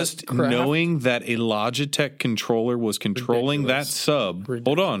that just knowing that a Logitech controller was controlling that sub?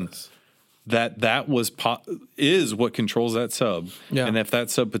 Hold on, that was is what controls that sub. Yeah. And if that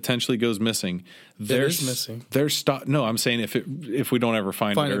sub potentially goes missing, there's missing. No, I'm saying if we don't ever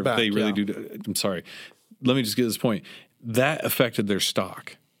find it, or back, if they really do. I'm sorry. Let me just get this point. That affected their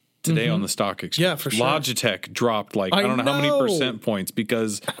stock. Today on the stock exchange. Yeah, for sure. Logitech dropped I don't know how many percent points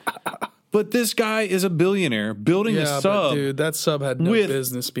because but this guy is a billionaire building a sub. But dude, that sub had no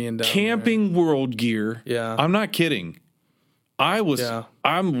business being down Camping there. World gear. Yeah. I'm not kidding. I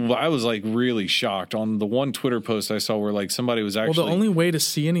was like really shocked on the one Twitter post I saw where like somebody was actually. Well, the only way to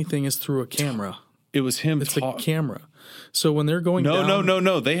see anything is through a camera. It was him. It's a camera. So when they're going down...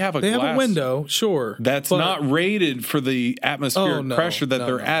 No. They have a window, sure. That's not rated for the atmospheric pressure that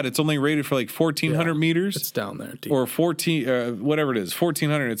they're at. It's only rated for like 1,400 meters. It's down there. Deep. Or 14, whatever it is.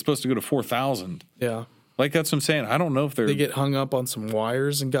 1,400. It's supposed to go to 4,000. Yeah. Like that's what I'm saying. I don't know if they get hung up on some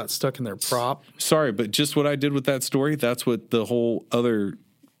wires and got stuck in their prop. Sorry, but just what I did with that story, that's what the whole other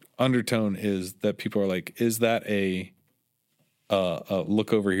undertone is, that people are like, is that a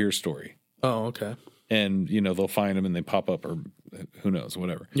look over here story? Oh, okay. And, they'll find them and they pop up, or who knows,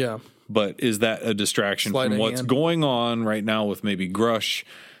 whatever. Yeah. But is that a distraction from what's going on right now with maybe Grusch,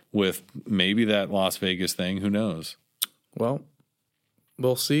 with maybe that Las Vegas thing? Who knows? Well,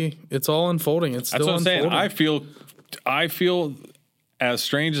 we'll see. It's all unfolding. It's still unfolding. That's what I'm saying. I feel as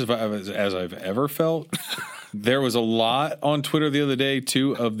strange as I've ever felt. There was a lot on Twitter the other day,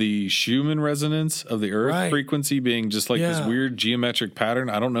 too, of the Schumann resonance of the Earth frequency being just like this weird geometric pattern.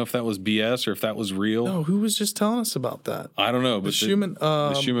 I don't know if that was BS or if that was real. No, who was just telling us about that? I don't know. But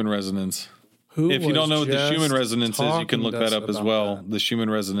the Schumann resonance. If you don't know what the Schumann resonance is, you can look that up as well. The Schumann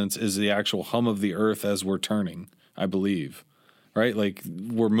resonance is the actual hum of the Earth as we're turning, I believe. Right? Like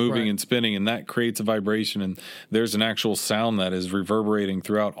we're moving and spinning, and that creates a vibration, and there's an actual sound that is reverberating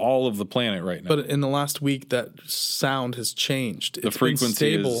throughout all of the planet right now. But in the last week, that sound has changed. The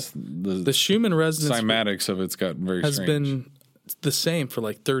frequency is the Schumann resonance cymatics of it's got very has strange. Been the same for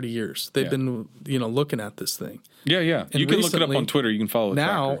like 30 years. They've been looking at this thing. Yeah. And you can look it up on Twitter. You can follow it.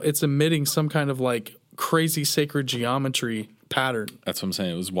 Now it's emitting some kind of like crazy sacred geometry pattern. That's what I'm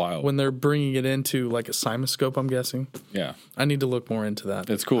saying. It was wild. When they're bringing it into like a simoscope, I'm guessing. Yeah. I need to look more into that.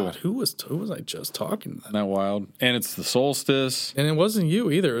 It's cool. God, who was I just talking to? Isn't that wild? And it's the solstice. And it wasn't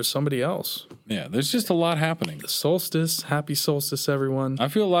you either. It was somebody else. Yeah. There's just a lot happening. The solstice. Happy solstice, everyone. I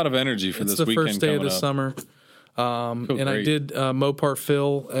feel a lot of energy for this weekend. It's the first day of the summer. And I did Mopar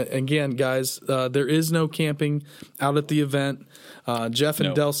Phil. Again, guys, there is no camping out at the event. Jeff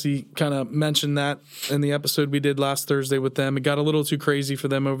and Delcy kind of mentioned that in the episode we did last Thursday with them. It got a little too crazy for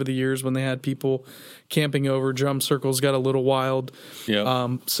them over the years when they had people camping over. Drum circles got a little wild.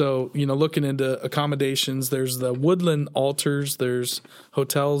 Yeah. So, looking into accommodations, there's the Woodland Altars. There's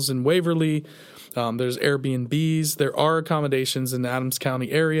hotels in Waverly. There's Airbnbs. There are accommodations in the Adams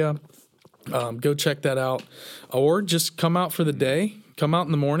County area. Go check that out, or just come out for the day. Come out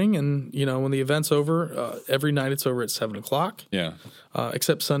in the morning, and when the event's over, every night it's over at 7:00. Yeah.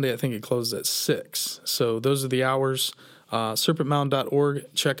 Except Sunday, I think it closes at 6. So those are the hours.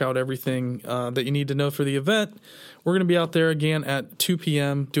 SerpentMountain.org. Check out everything that you need to know for the event. We're going to be out there again at 2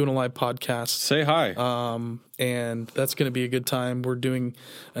 p.m. doing a live podcast. Say hi. And that's going to be a good time. We're doing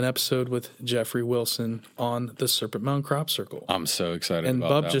an episode with Jeffrey Wilson on the Serpent Mountain Crop Circle. I'm so excited about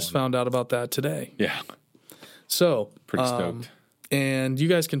that. And Bub just found out about that today. Yeah. So. Pretty stoked. And you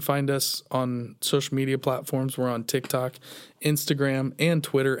guys can find us on social media platforms. We're on TikTok, Instagram, and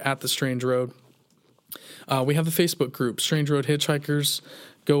Twitter at The Strange Road. We have a Facebook group, Strange Road Hitchhikers.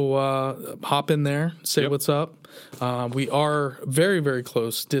 Go hop in there, say what's up. We are very, very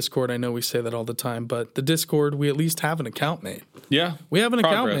close. Discord, I know we say that all the time, but the Discord, we at least have an account made. Yeah. We have an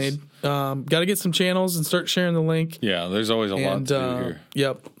account made. Got to get some channels and start sharing the link. Yeah, there's always a lot to do here.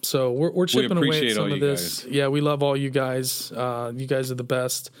 Yep. So we're chipping away at some of this. Guys. Yeah, we love all you guys. You guys are the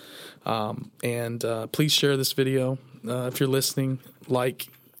best. And please share this video. If you're listening,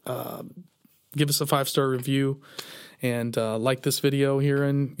 give us a 5-star review. And like this video here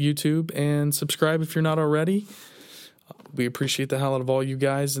on YouTube, and subscribe if you're not already. We appreciate the hell out of all you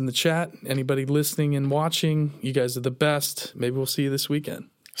guys in the chat. Anybody listening and watching, you guys are the best. Maybe we'll see you this weekend.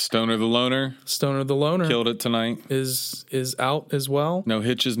 Stoner the Loner killed it tonight. Is out as well. No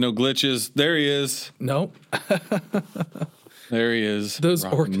hitches, no glitches. There he is. Nope. There he is. Those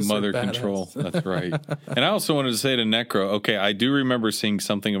orcas Mother are control. That's right. And I also wanted to say to Necro, okay, I do remember seeing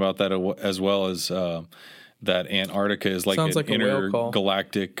something about that as well as that Antarctica is like an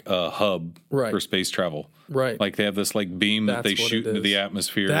intergalactic hub for space travel. Right. Like they have this beam that they shoot into the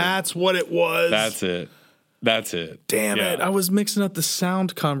atmosphere. That's what it was. That's it. Damn it. I was mixing up the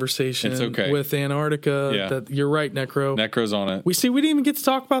sound conversation with Antarctica. Yeah. You're right, Necro. Necro's on it. We didn't even get to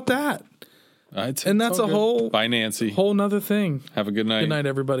talk about that. And that's a whole Bye, Nancy. Whole nother thing. Have a good night. Good night,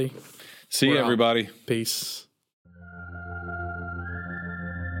 everybody. See you, everybody. Peace.